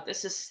my God,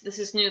 this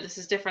is new, this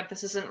is different,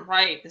 this isn't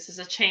right, this is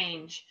a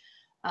change.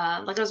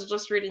 Like I was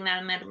just reading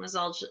that in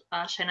Mademoiselle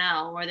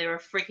Chanel, where they were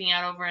freaking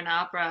out over an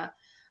opera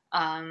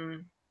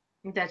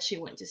that she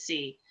went to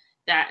see.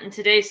 That in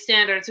today's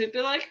standards, we'd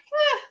be like,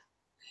 eh.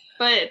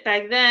 But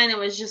back then it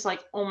was just like,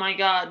 oh my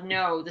God,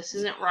 no, this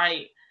isn't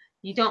right.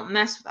 You don't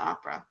mess with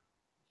opera.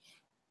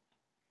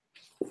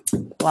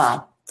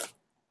 Wow.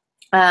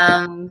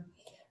 My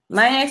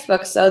next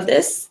book. So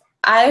this,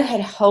 I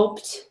had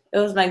hoped, it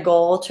was my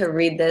goal to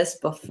read this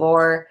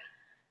before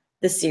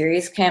the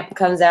series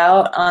comes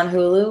out on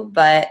Hulu,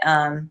 but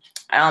I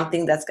don't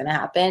think that's going to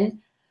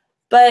happen.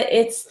 But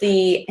it's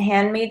The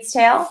Handmaid's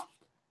Tale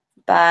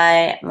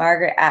by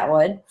Margaret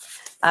Atwood.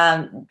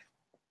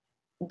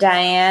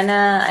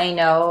 Diana, I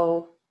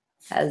know,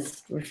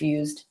 has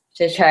refused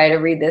to try to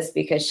read this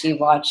because she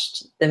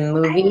watched the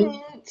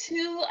movie.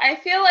 I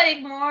feel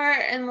like more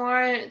and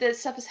more that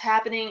stuff is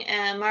happening,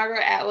 and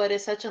Margaret Atwood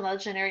is such a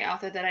legendary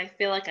author that I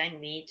feel like I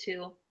need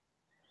to.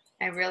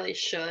 I really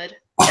should.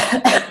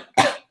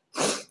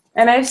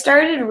 And I've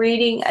started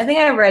reading, I think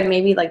I read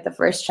maybe like the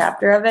first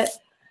chapter of it.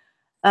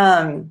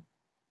 But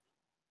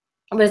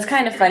it's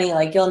kind of funny,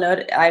 like you'll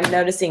note, I'm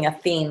noticing a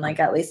theme, like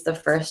at least the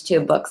first two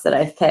books that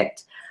I've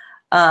picked.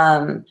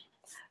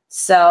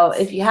 So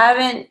if you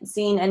haven't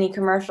seen any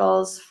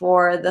commercials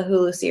for the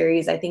Hulu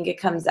series, I think it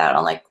comes out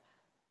on like,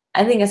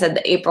 I think I said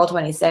the April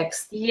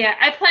 26th. Yeah,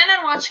 I plan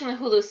on watching the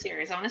Hulu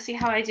series. I want to see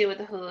how I do with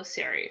the Hulu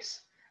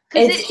series.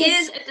 Because it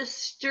is a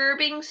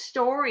disturbing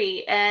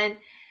story. And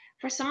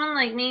for someone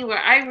like me, where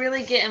I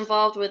really get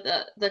involved with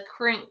the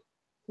current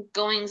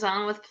goings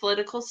on with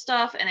political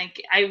stuff, and I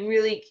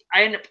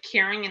end up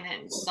caring and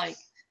then like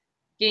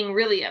getting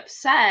really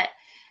upset.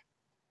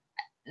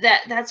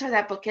 That's where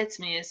that book gets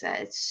me, is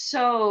that it's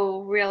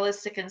so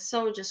realistic and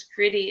so just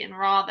gritty and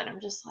raw that I'm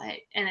just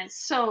like, and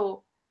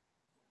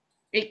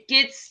it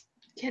gets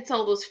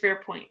all those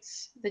fear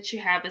points that you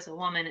have as a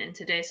woman in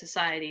today's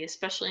society,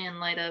 especially in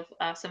light of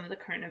some of the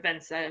current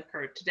events that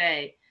occurred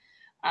today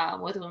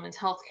with women's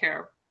health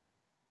care.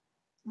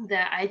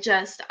 That I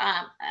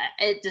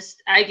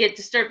get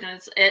disturbed,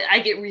 and I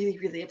get really,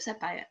 really upset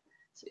by it.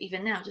 So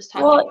even now, just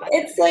talking about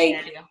it's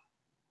like,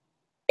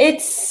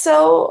 it's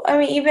so, I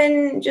mean,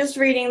 even just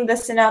reading the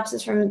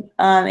synopsis from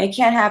It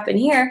Can't Happen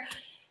Here,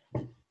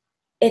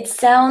 it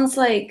sounds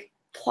like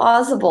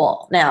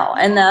plausible now.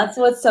 And that's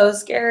what's so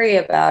scary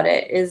about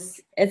it,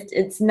 is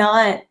it's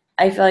not,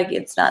 I feel like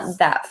it's not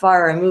that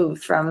far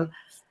removed from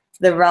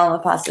the realm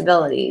of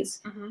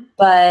possibilities. Mm-hmm.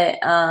 But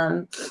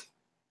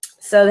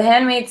so The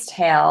Handmaid's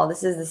Tale,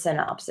 this is the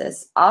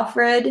synopsis.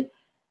 Offred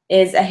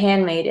is a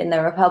handmaid in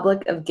the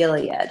Republic of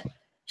Gilead.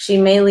 She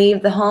may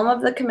leave the home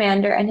of the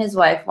commander and his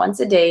wife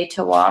once a day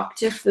to walk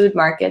to food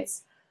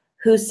markets,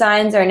 whose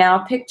signs are now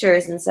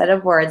pictures instead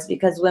of words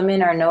because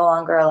women are no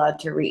longer allowed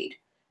to read.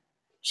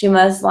 She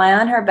must lie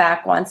on her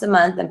back once a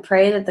month and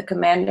pray that the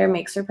commander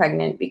makes her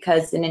pregnant,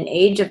 because in an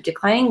age of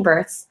declining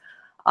births,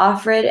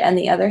 Offred and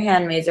the other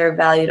handmaids are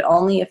valued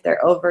only if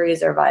their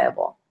ovaries are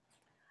viable.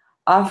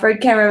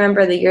 Offred can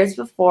remember the years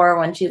before,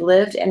 when she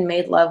lived and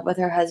made love with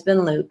her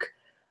husband Luke,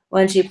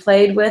 when she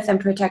played with and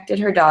protected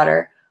her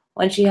daughter,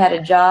 when she had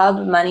a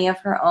job, money of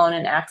her own,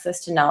 and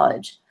access to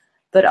knowledge.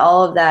 But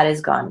all of that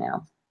is gone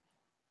now.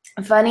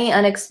 Funny,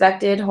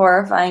 unexpected,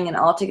 horrifying, and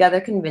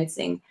altogether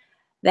convincing,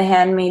 The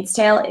Handmaid's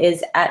Tale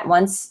is at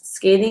once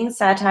scathing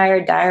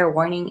satire, dire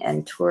warning,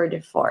 and tour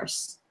de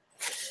force.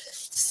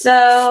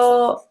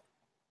 So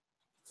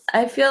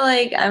I feel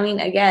like, I mean,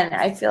 again,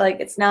 I feel like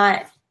it's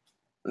not,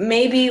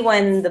 maybe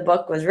when the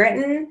book was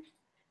written,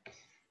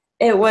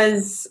 it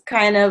was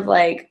kind of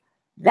like,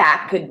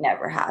 that could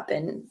never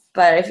happen.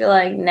 But I feel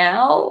like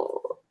now,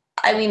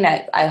 I mean,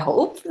 I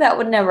hope that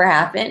would never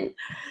happen,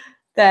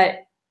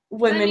 that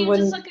women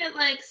wouldn't. Just look at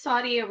like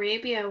Saudi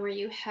Arabia, where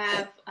you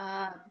have,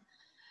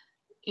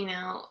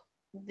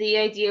 the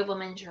idea of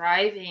women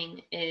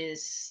driving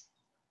is,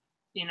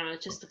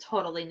 just a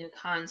totally new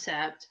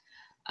concept.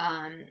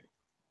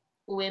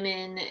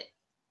 Women,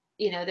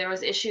 there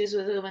was issues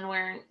with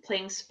women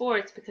playing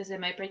sports because they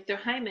might break their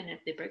hymen.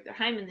 If they break their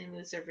hymen, they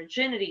lose their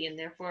virginity, and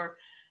therefore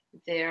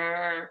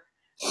they're,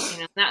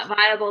 not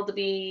viable to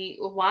be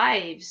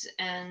wives.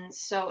 And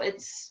so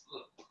it's,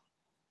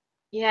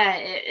 yeah,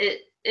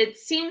 it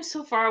seems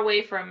so far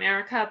away for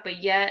America,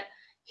 but yet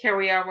here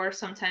we are, where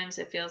sometimes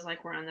it feels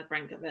like we're on the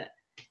brink of it,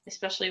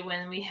 especially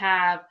when we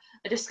have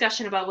a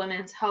discussion about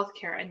women's health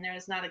care and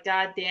there's not a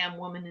goddamn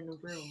woman in the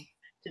room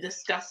to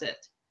discuss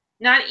it.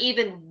 Not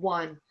even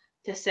one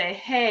to say,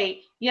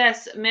 hey,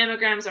 yes,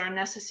 mammograms are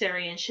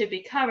necessary and should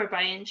be covered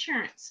by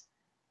insurance.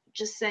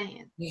 Just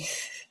saying.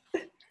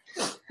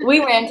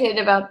 We ranted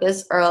about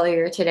this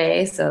earlier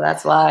today, so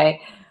that's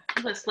why.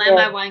 I'm going to slam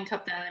my wine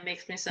cup down. It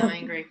makes me so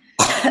angry.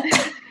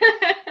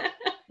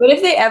 But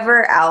if they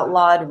ever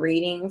outlawed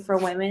reading for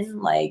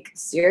women, like,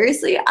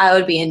 seriously, I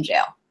would be in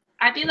jail.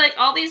 I'd be like,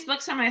 all these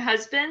books are my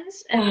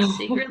husband's, and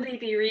secretly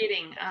be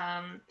reading.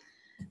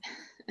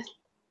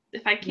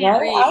 If I can't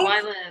read,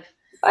 why live?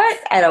 What?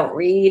 I don't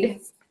read.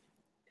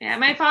 Yeah,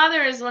 my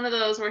father is one of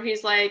those where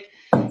he's like,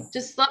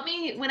 just let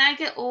me, when I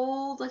get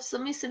old, just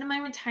let me sit in my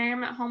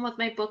retirement home with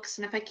my books,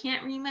 and if I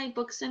can't read my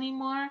books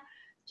anymore,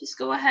 just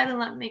go ahead and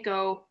let me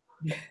go.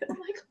 I'm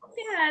like, oh,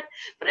 Dad,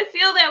 but I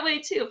feel that way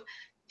too.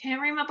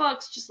 Can't read my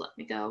books, just let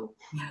me go.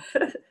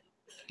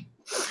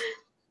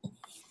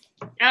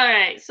 All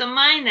right, so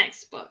my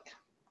next book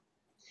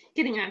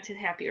getting on to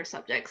happier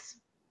subjects.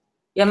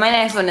 Yeah, my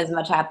next one is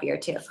much happier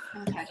too.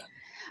 Okay.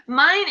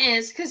 Mine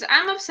is, because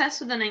I'm obsessed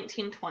with the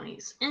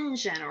 1920s in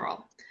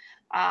general.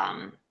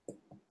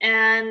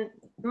 And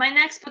my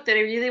next book that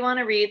I really want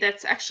to read,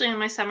 that's actually on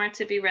my summer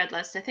to be read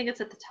list, I think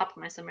it's at the top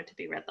of my summer to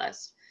be read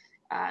list,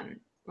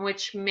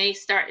 which may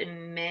start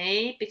in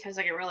May because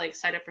I get really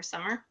excited for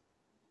summer.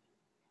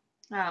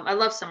 I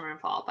love summer and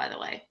fall, by the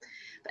way.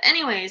 But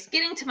anyways,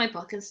 getting to my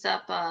book and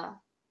stuff,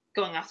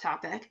 going off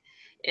topic,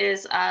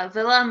 is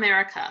Villa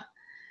America.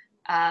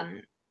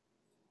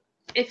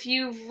 If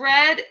you've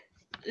read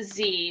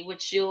Z,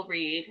 which you'll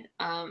read,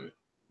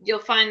 you'll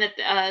find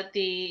that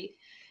the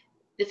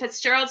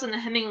Fitzgeralds and the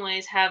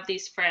Hemingways have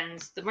these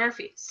friends, the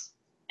Murphys,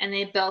 and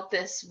they built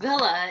this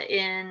villa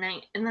in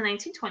the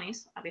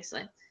 1920s,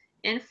 obviously,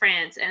 in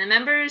France, and the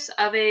members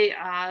of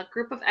a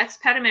group of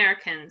expat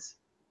Americans.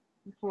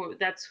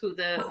 That's who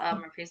the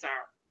Murphys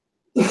are.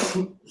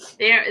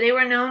 They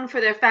were known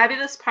for their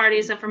fabulous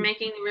parties and for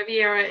making the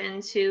Riviera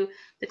into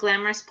the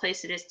glamorous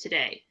place it is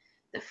today.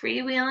 The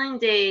freewheeling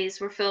days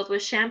were filled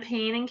with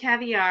champagne and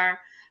caviar,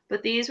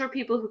 but these were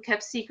people who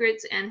kept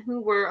secrets and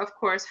who were, of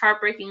course,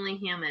 heartbreakingly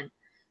human.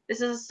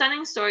 This is a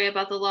stunning story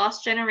about the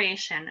lost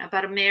generation,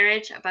 about a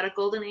marriage, about a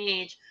golden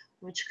age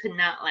which could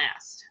not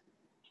last.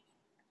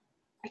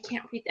 I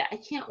can't read that. I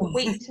can't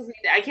wait to read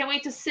that. I can't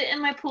wait to sit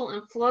in my pool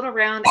and float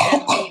around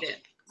and read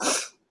it.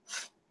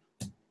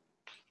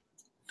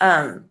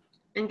 And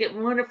get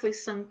wonderfully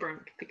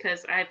sunburned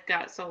because I've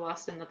got so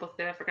lost in the book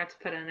that I forgot to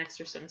put on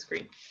extra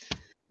sunscreen.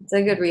 It's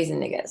a good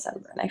reason to get a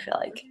sunburn, I feel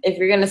like. If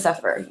you're going to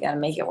suffer, you got to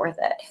make it worth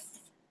it.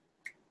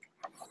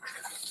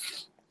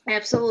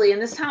 Absolutely.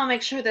 And this time I'll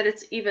make sure that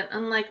it's even.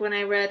 Unlike when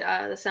I read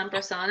the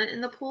Sempre Sonnet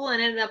in the pool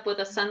and ended up with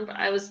a sunburn.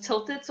 I was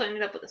tilted, so I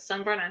ended up with a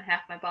sunburn on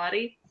half my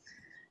body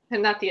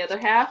and not the other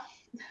half.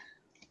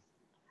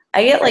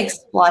 I get like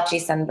splotchy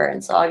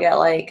sunburn, so I'll get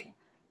like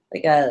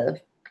a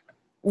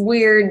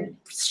weird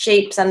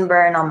shaped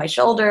sunburn on my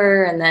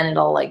shoulder, and then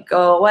it'll like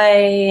go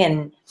away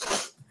and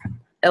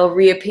it'll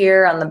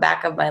reappear on the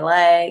back of my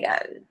leg.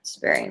 It's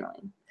very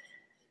annoying.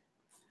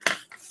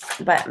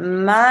 But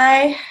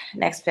my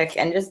next pick,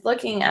 and just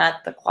looking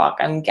at the clock,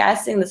 I'm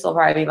guessing this will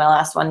probably be my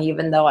last one,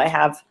 even though I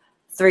have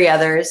 3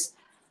 others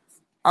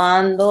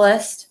on the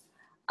list.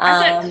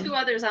 I've got 2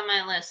 others on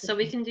my list, so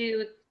we can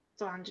do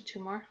 2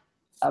 more.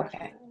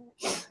 Okay.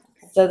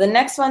 So the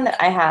next one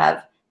that I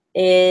have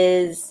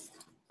is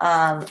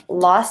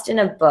Lost in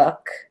a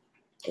Book.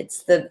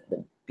 It's the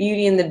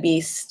Beauty and the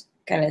Beast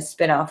kind of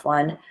spin-off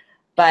one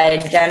by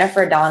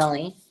Jennifer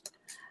Donnelly.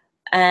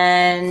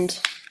 And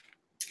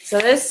so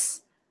this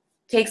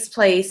takes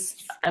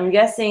place, I'm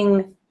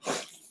guessing,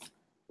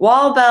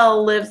 while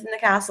Belle lives in the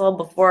castle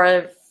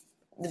before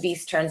the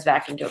Beast turns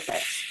back into a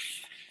prince.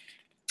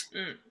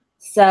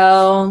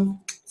 So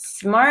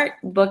smart,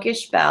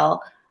 bookish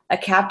Belle, a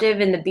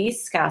captive in the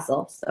Beast's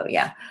castle, so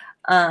yeah,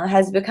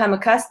 has become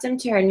accustomed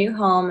to her new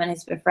home and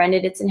has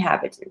befriended its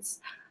inhabitants.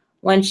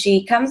 When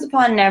she comes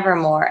upon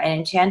Nevermore, an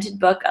enchanted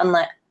book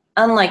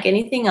unlike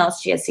anything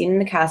else she has seen in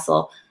the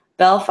castle,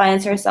 Belle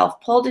finds herself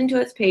pulled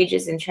into its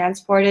pages and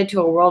transported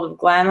to a world of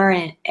glamour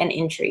and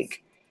intrigue.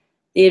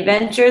 The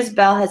adventures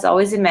Belle has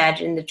always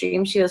imagined, the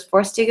dreams she was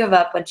forced to give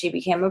up when she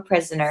became a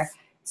prisoner,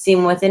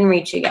 seem within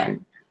reach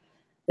again.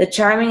 The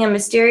charming and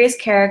mysterious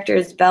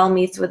characters Belle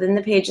meets within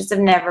the pages of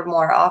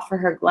Nevermore offer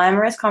her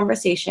glamorous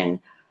conversation,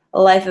 a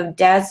life of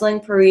dazzling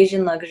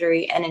Parisian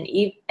luxury, and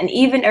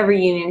even a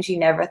reunion she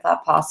never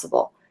thought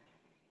possible.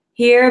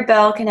 Here,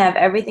 Belle can have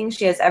everything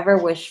she has ever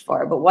wished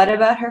for, but what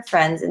about her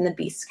friends in the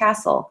Beast's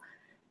castle?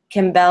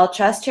 Can Belle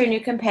trust her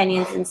new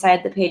companions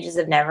inside the pages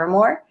of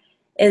Nevermore?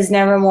 Is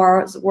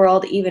Nevermore's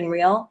world even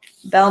real?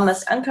 Belle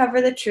must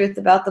uncover the truth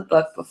about the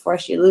book before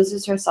she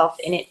loses herself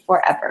in it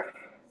forever.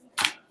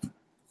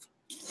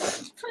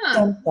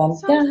 Dun, dun,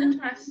 sounds dun.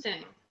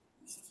 Interesting.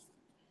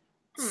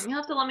 You'll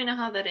have to let me know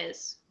how that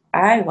is.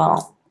 I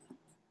will.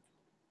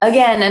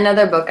 Again,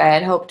 another book I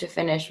had hoped to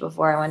finish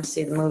before I went to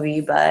see the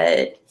movie,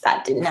 but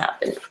that didn't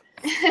happen.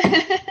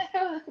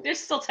 There's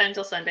still time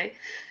till Sunday.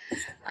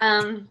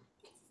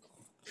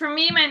 For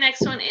me, my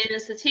next one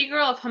is The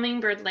Tea-Girl of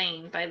Hummingbird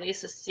Lane by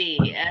Lisa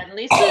C. And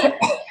Lisa,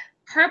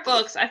 her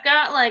books, I've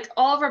got like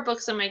all of her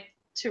books on my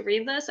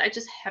to-read list. I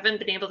just haven't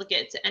been able to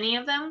get to any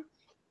of them.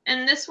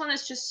 And this one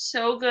is just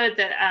so good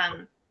that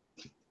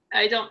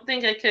I don't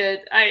think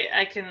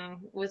I can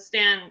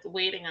withstand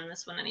waiting on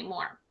this one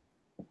anymore.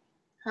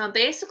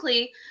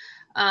 Basically,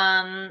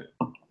 it's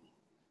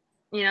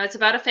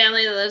about a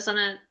family that lives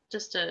on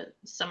just to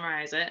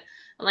summarize it,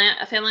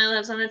 a family that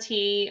lives on a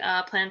tea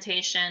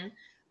plantation,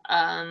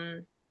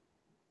 and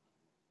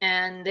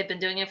they've been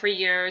doing it for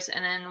years,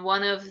 and then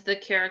one of the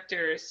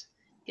characters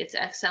gets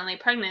accidentally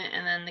pregnant,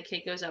 and then the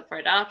kid goes up for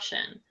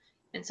adoption.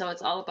 And so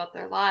it's all about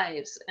their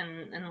lives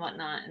and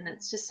whatnot. And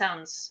it just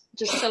sounds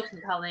just so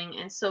compelling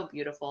and so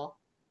beautiful.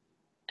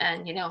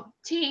 And,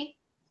 tea.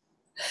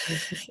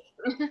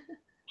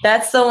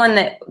 That's the one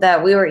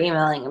that we were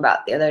emailing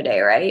about the other day,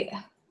 right?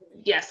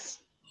 Yes.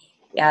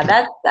 Yeah,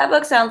 that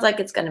book sounds like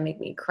it's going to make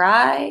me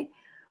cry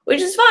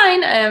which is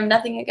fine. I have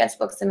nothing against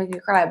books that make me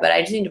cry, but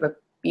I just need to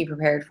be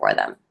prepared for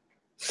them.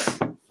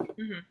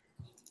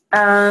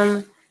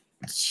 Mm-hmm.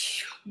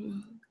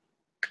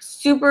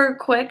 Super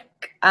quick.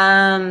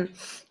 I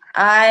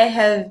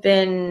have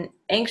been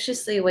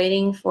anxiously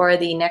waiting for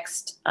the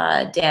next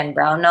Dan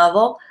Brown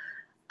novel.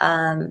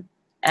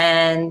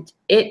 And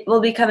it will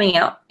be coming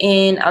out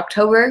in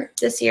October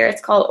this year.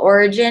 It's called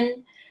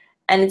Origin,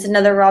 and it's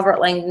another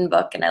Robert Langdon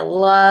book, and I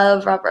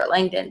love Robert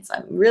Langdon, so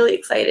I'm really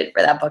excited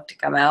for that book to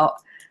come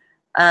out.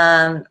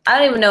 I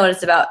don't even know what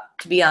it's about,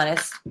 to be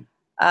honest.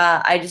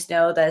 I just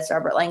know that it's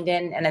Robert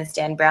Langdon and it's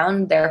Dan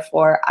Brown,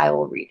 therefore I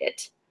will read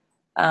it.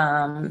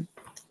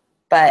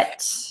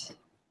 But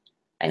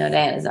I know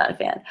Diane is not a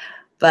fan,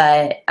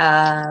 but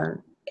I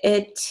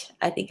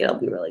think it'll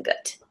be really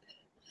good.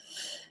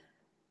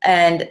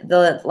 And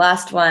the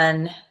last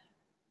one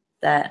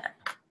that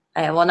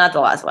not the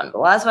last one. The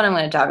last one I'm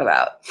going to talk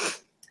about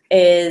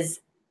is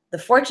The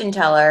Fortune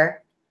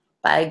Teller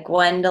by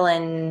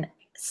Gwendolyn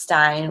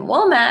Stein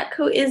Womack,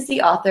 who is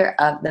the author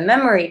of The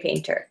Memory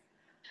Painter.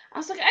 I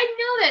was like, I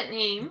know that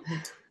name.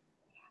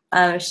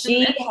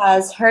 She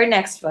has her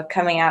next book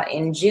coming out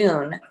in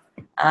June,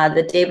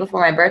 the day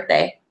before my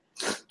birthday.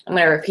 I'm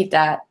going to repeat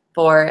that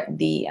for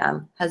the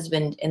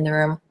husband in the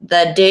room.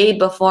 The day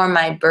before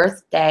my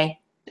birthday.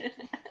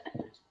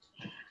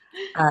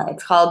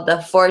 It's called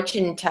The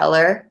Fortune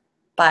Teller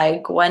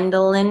by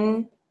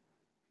Gwendolyn.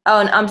 Oh,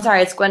 I'm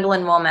sorry, it's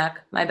Gwendolyn Womack.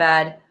 My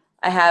bad.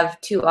 I have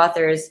two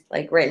authors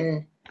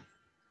written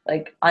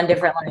on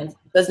different lines.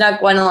 So it's not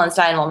Gwendolyn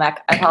Stein Womack.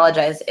 I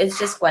apologize. It's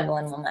just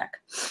Gwendolyn Womack.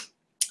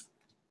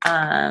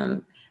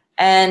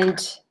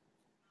 And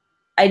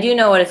I do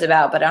know what it's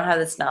about, but I don't have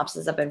the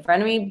synopsis up in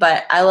front of me.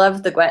 But I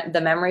love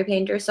the Memory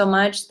Painter so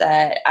much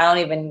that I don't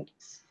even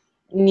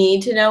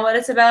need to know what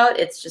it's about.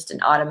 It's just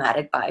an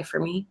automatic buy for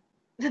me.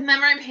 The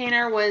Memory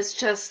Painter was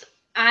just,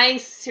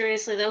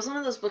 seriously, that was one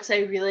of those books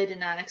I really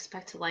did not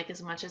expect to like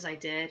as much as I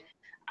did.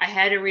 I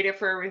had to read it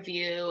for a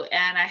review,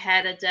 and I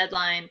had a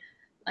deadline,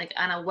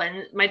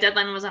 my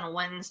deadline was on a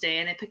Wednesday,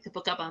 and I picked the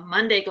book up on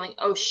Monday going,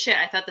 oh shit,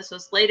 I thought this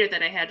was later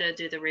that I had to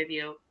do the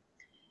review.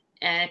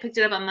 And I picked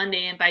it up on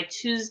Monday, and by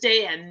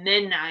Tuesday at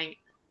midnight,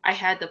 I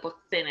had the book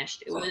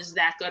finished. It was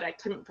that good, I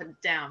couldn't put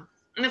it down.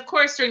 And of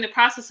course, during the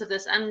process of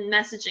this, I'm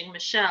messaging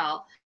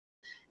Michele,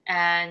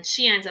 and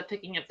she ends up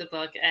picking up the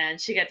book, and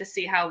she got to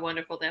see how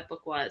wonderful that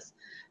book was.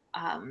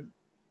 Around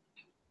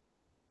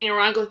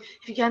going,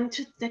 have you gotten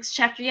to the next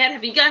chapter yet?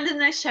 Have you gotten to the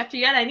next chapter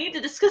yet? I need to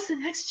discuss the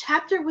next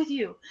chapter with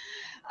you.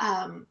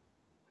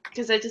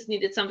 Because I just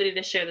needed somebody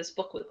to share this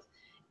book with.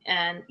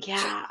 And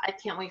yeah, I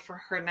can't wait for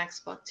her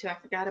next book too. I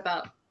forgot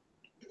about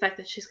the fact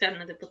that she's got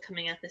another book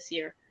coming out this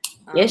year.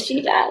 Yes,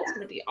 she does. It's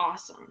going to be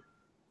awesome.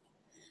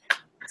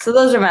 So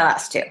those are my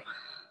last two.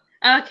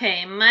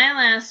 Okay, my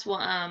last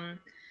one.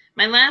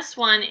 My last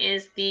one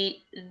is the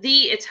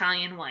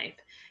Italian Wife.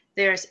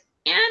 There's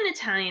An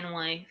Italian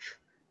Wife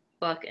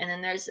book, and then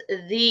there's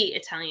The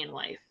Italian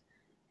Wife.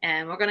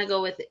 And we're going to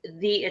go with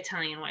The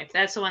Italian Wife.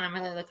 That's the one I'm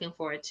really looking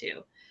forward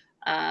to.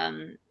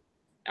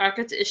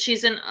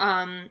 She's an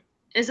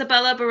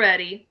Isabella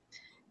Baretti,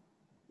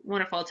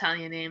 wonderful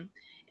Italian name,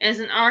 is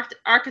an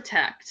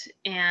architect.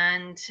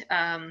 And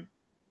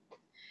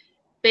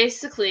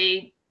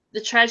basically,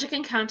 the tragic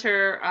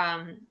encounter,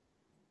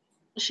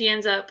 she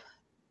ends up,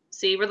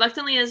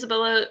 reluctantly,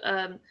 Isabella,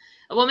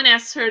 a woman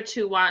asks her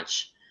to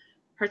watch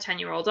her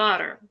 10-year-old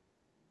daughter.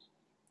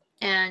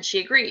 And she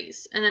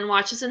agrees, and then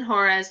watches in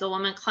horror as the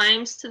woman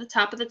climbs to the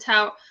top of the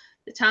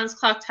town's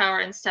clock tower,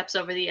 and steps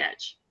over the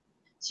edge.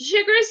 So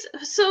she agrees.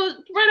 So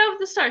right off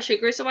the start, she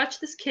agrees to watch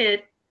this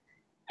kid,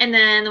 and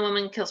then the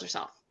woman kills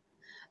herself.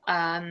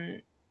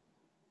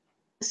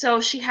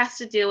 So she has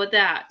to deal with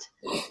that.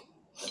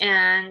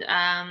 And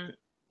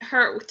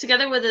her,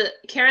 together with a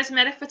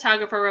charismatic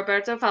photographer,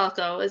 Roberto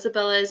Falco,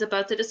 Isabella is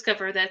about to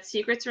discover that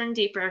secrets run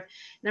deeper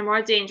and are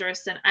more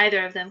dangerous than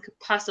either of them could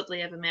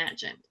possibly have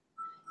imagined.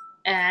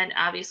 And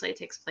obviously it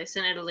takes place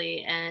in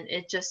Italy, and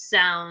it just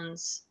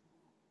sounds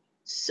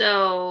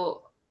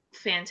so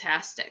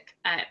fantastic.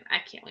 I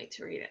can't wait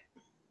to read it.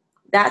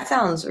 That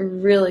sounds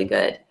really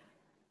good.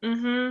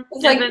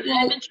 Mm-hmm. I've been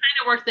trying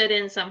to work that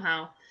in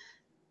somehow.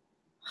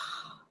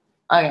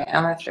 Okay, I'm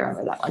gonna have to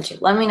remember that one too.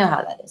 Let me know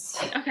how that is.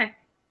 Okay.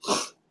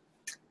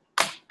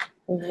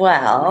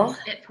 Well,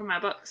 that's it for my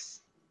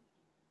books.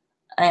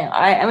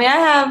 I mean, I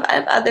have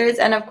others,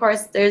 and of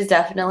course, there's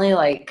definitely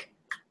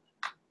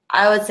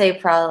I would say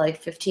probably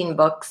 15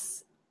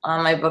 books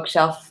on my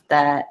bookshelf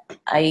that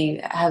I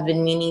have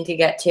been meaning to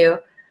get to.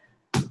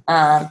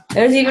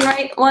 There's even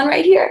one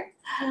right here,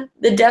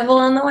 The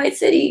Devil in the White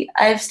City.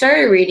 I've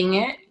started reading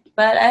it,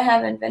 but I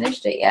haven't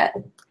finished it yet.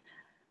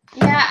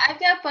 Yeah, I've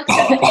got books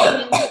I've been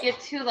meaning to get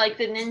to, like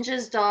The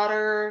Ninja's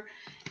Daughter,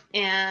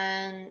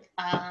 and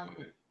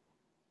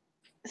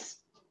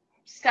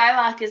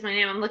Skylock is my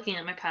name. I'm looking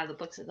at my pile of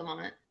books at the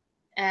moment.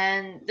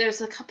 And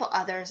there's a couple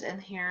others in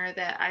here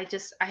that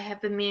I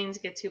have been meaning to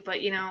get to, but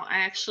I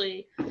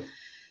actually,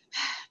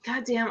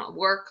 goddamn,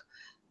 work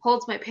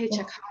holds my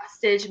paycheck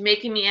hostage,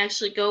 making me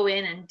actually go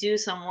in and do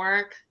some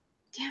work.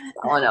 Damn it.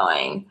 So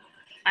annoying.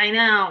 I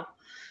know.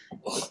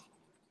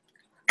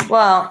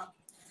 Well,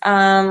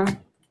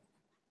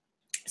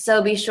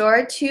 so be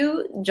sure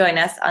to join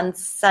us on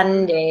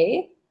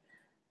Sunday,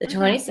 the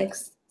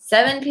 26th,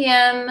 7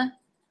 p.m.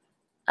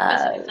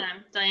 Pacific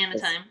time, Diana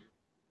time.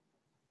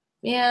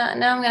 Yeah,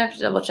 now I'm gonna have to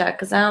double check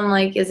because I'm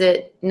like, is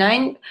it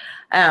 9?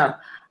 I don't know.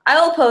 I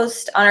will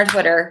post on our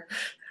Twitter.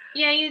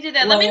 Yeah, you do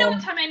that. Let me know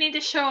what time I need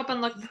to show up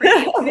and look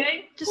pretty,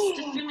 okay? just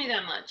do me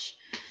that much.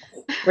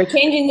 We're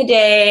changing the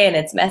day and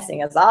it's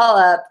messing us all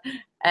up.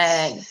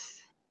 And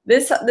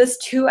this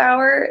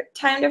 2-hour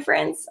time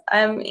difference,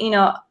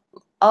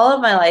 all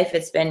of my life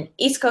it's been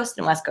East Coast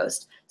and West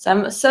Coast. So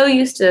I'm so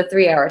used to the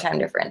 3-hour time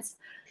difference.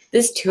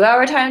 This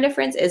 2-hour time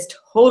difference is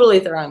totally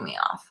throwing me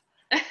off.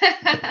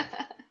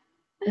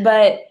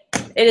 But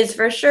it is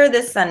for sure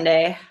this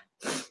Sunday.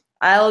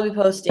 I will be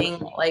posting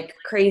like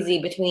crazy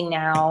between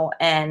now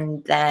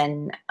and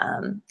then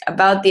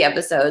about the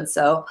episode.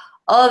 So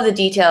all of the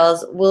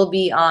details will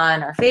be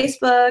on our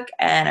Facebook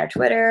and our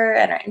Twitter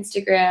and our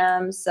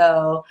Instagram.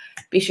 So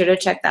be sure to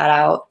check that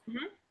out.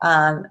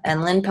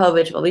 And Lynn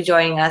Povich will be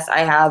joining us. I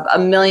have a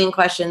million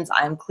questions.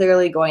 I'm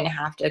clearly going to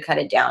have to cut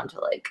it down to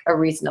like a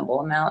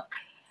reasonable amount.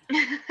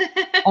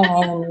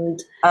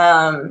 And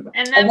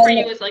that for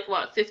you is like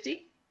what,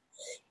 50?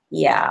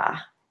 Yeah,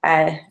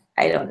 I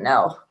don't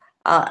know.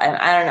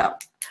 I don't know.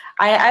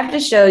 I have to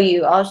show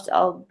you.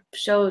 I'll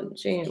show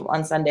you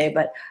on Sunday.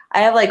 But I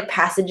have like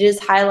passages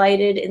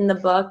highlighted in the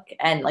book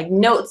and like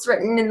notes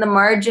written in the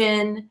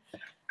margin.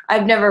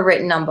 I've never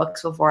written on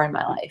books before in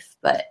my life,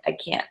 but I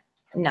can't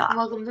not.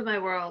 Welcome to my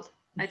world.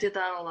 I did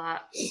that a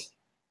lot.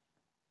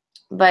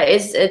 But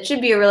it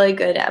should be a really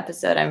good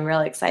episode. I'm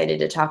really excited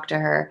to talk to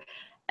her.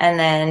 And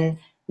then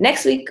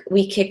next week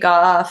we kick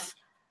off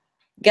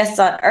Guests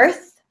on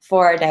Earth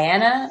for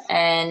Diana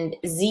and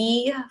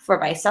Z for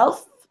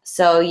myself.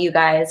 So you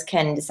guys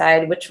can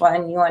decide which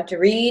one you want to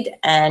read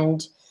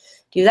and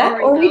do that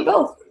or read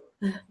both.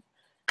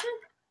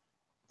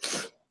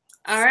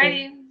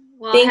 Alrighty.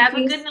 Well, have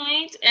a good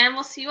night and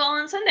we'll see you all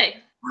on Sunday.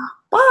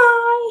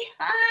 Bye.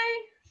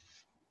 Bye.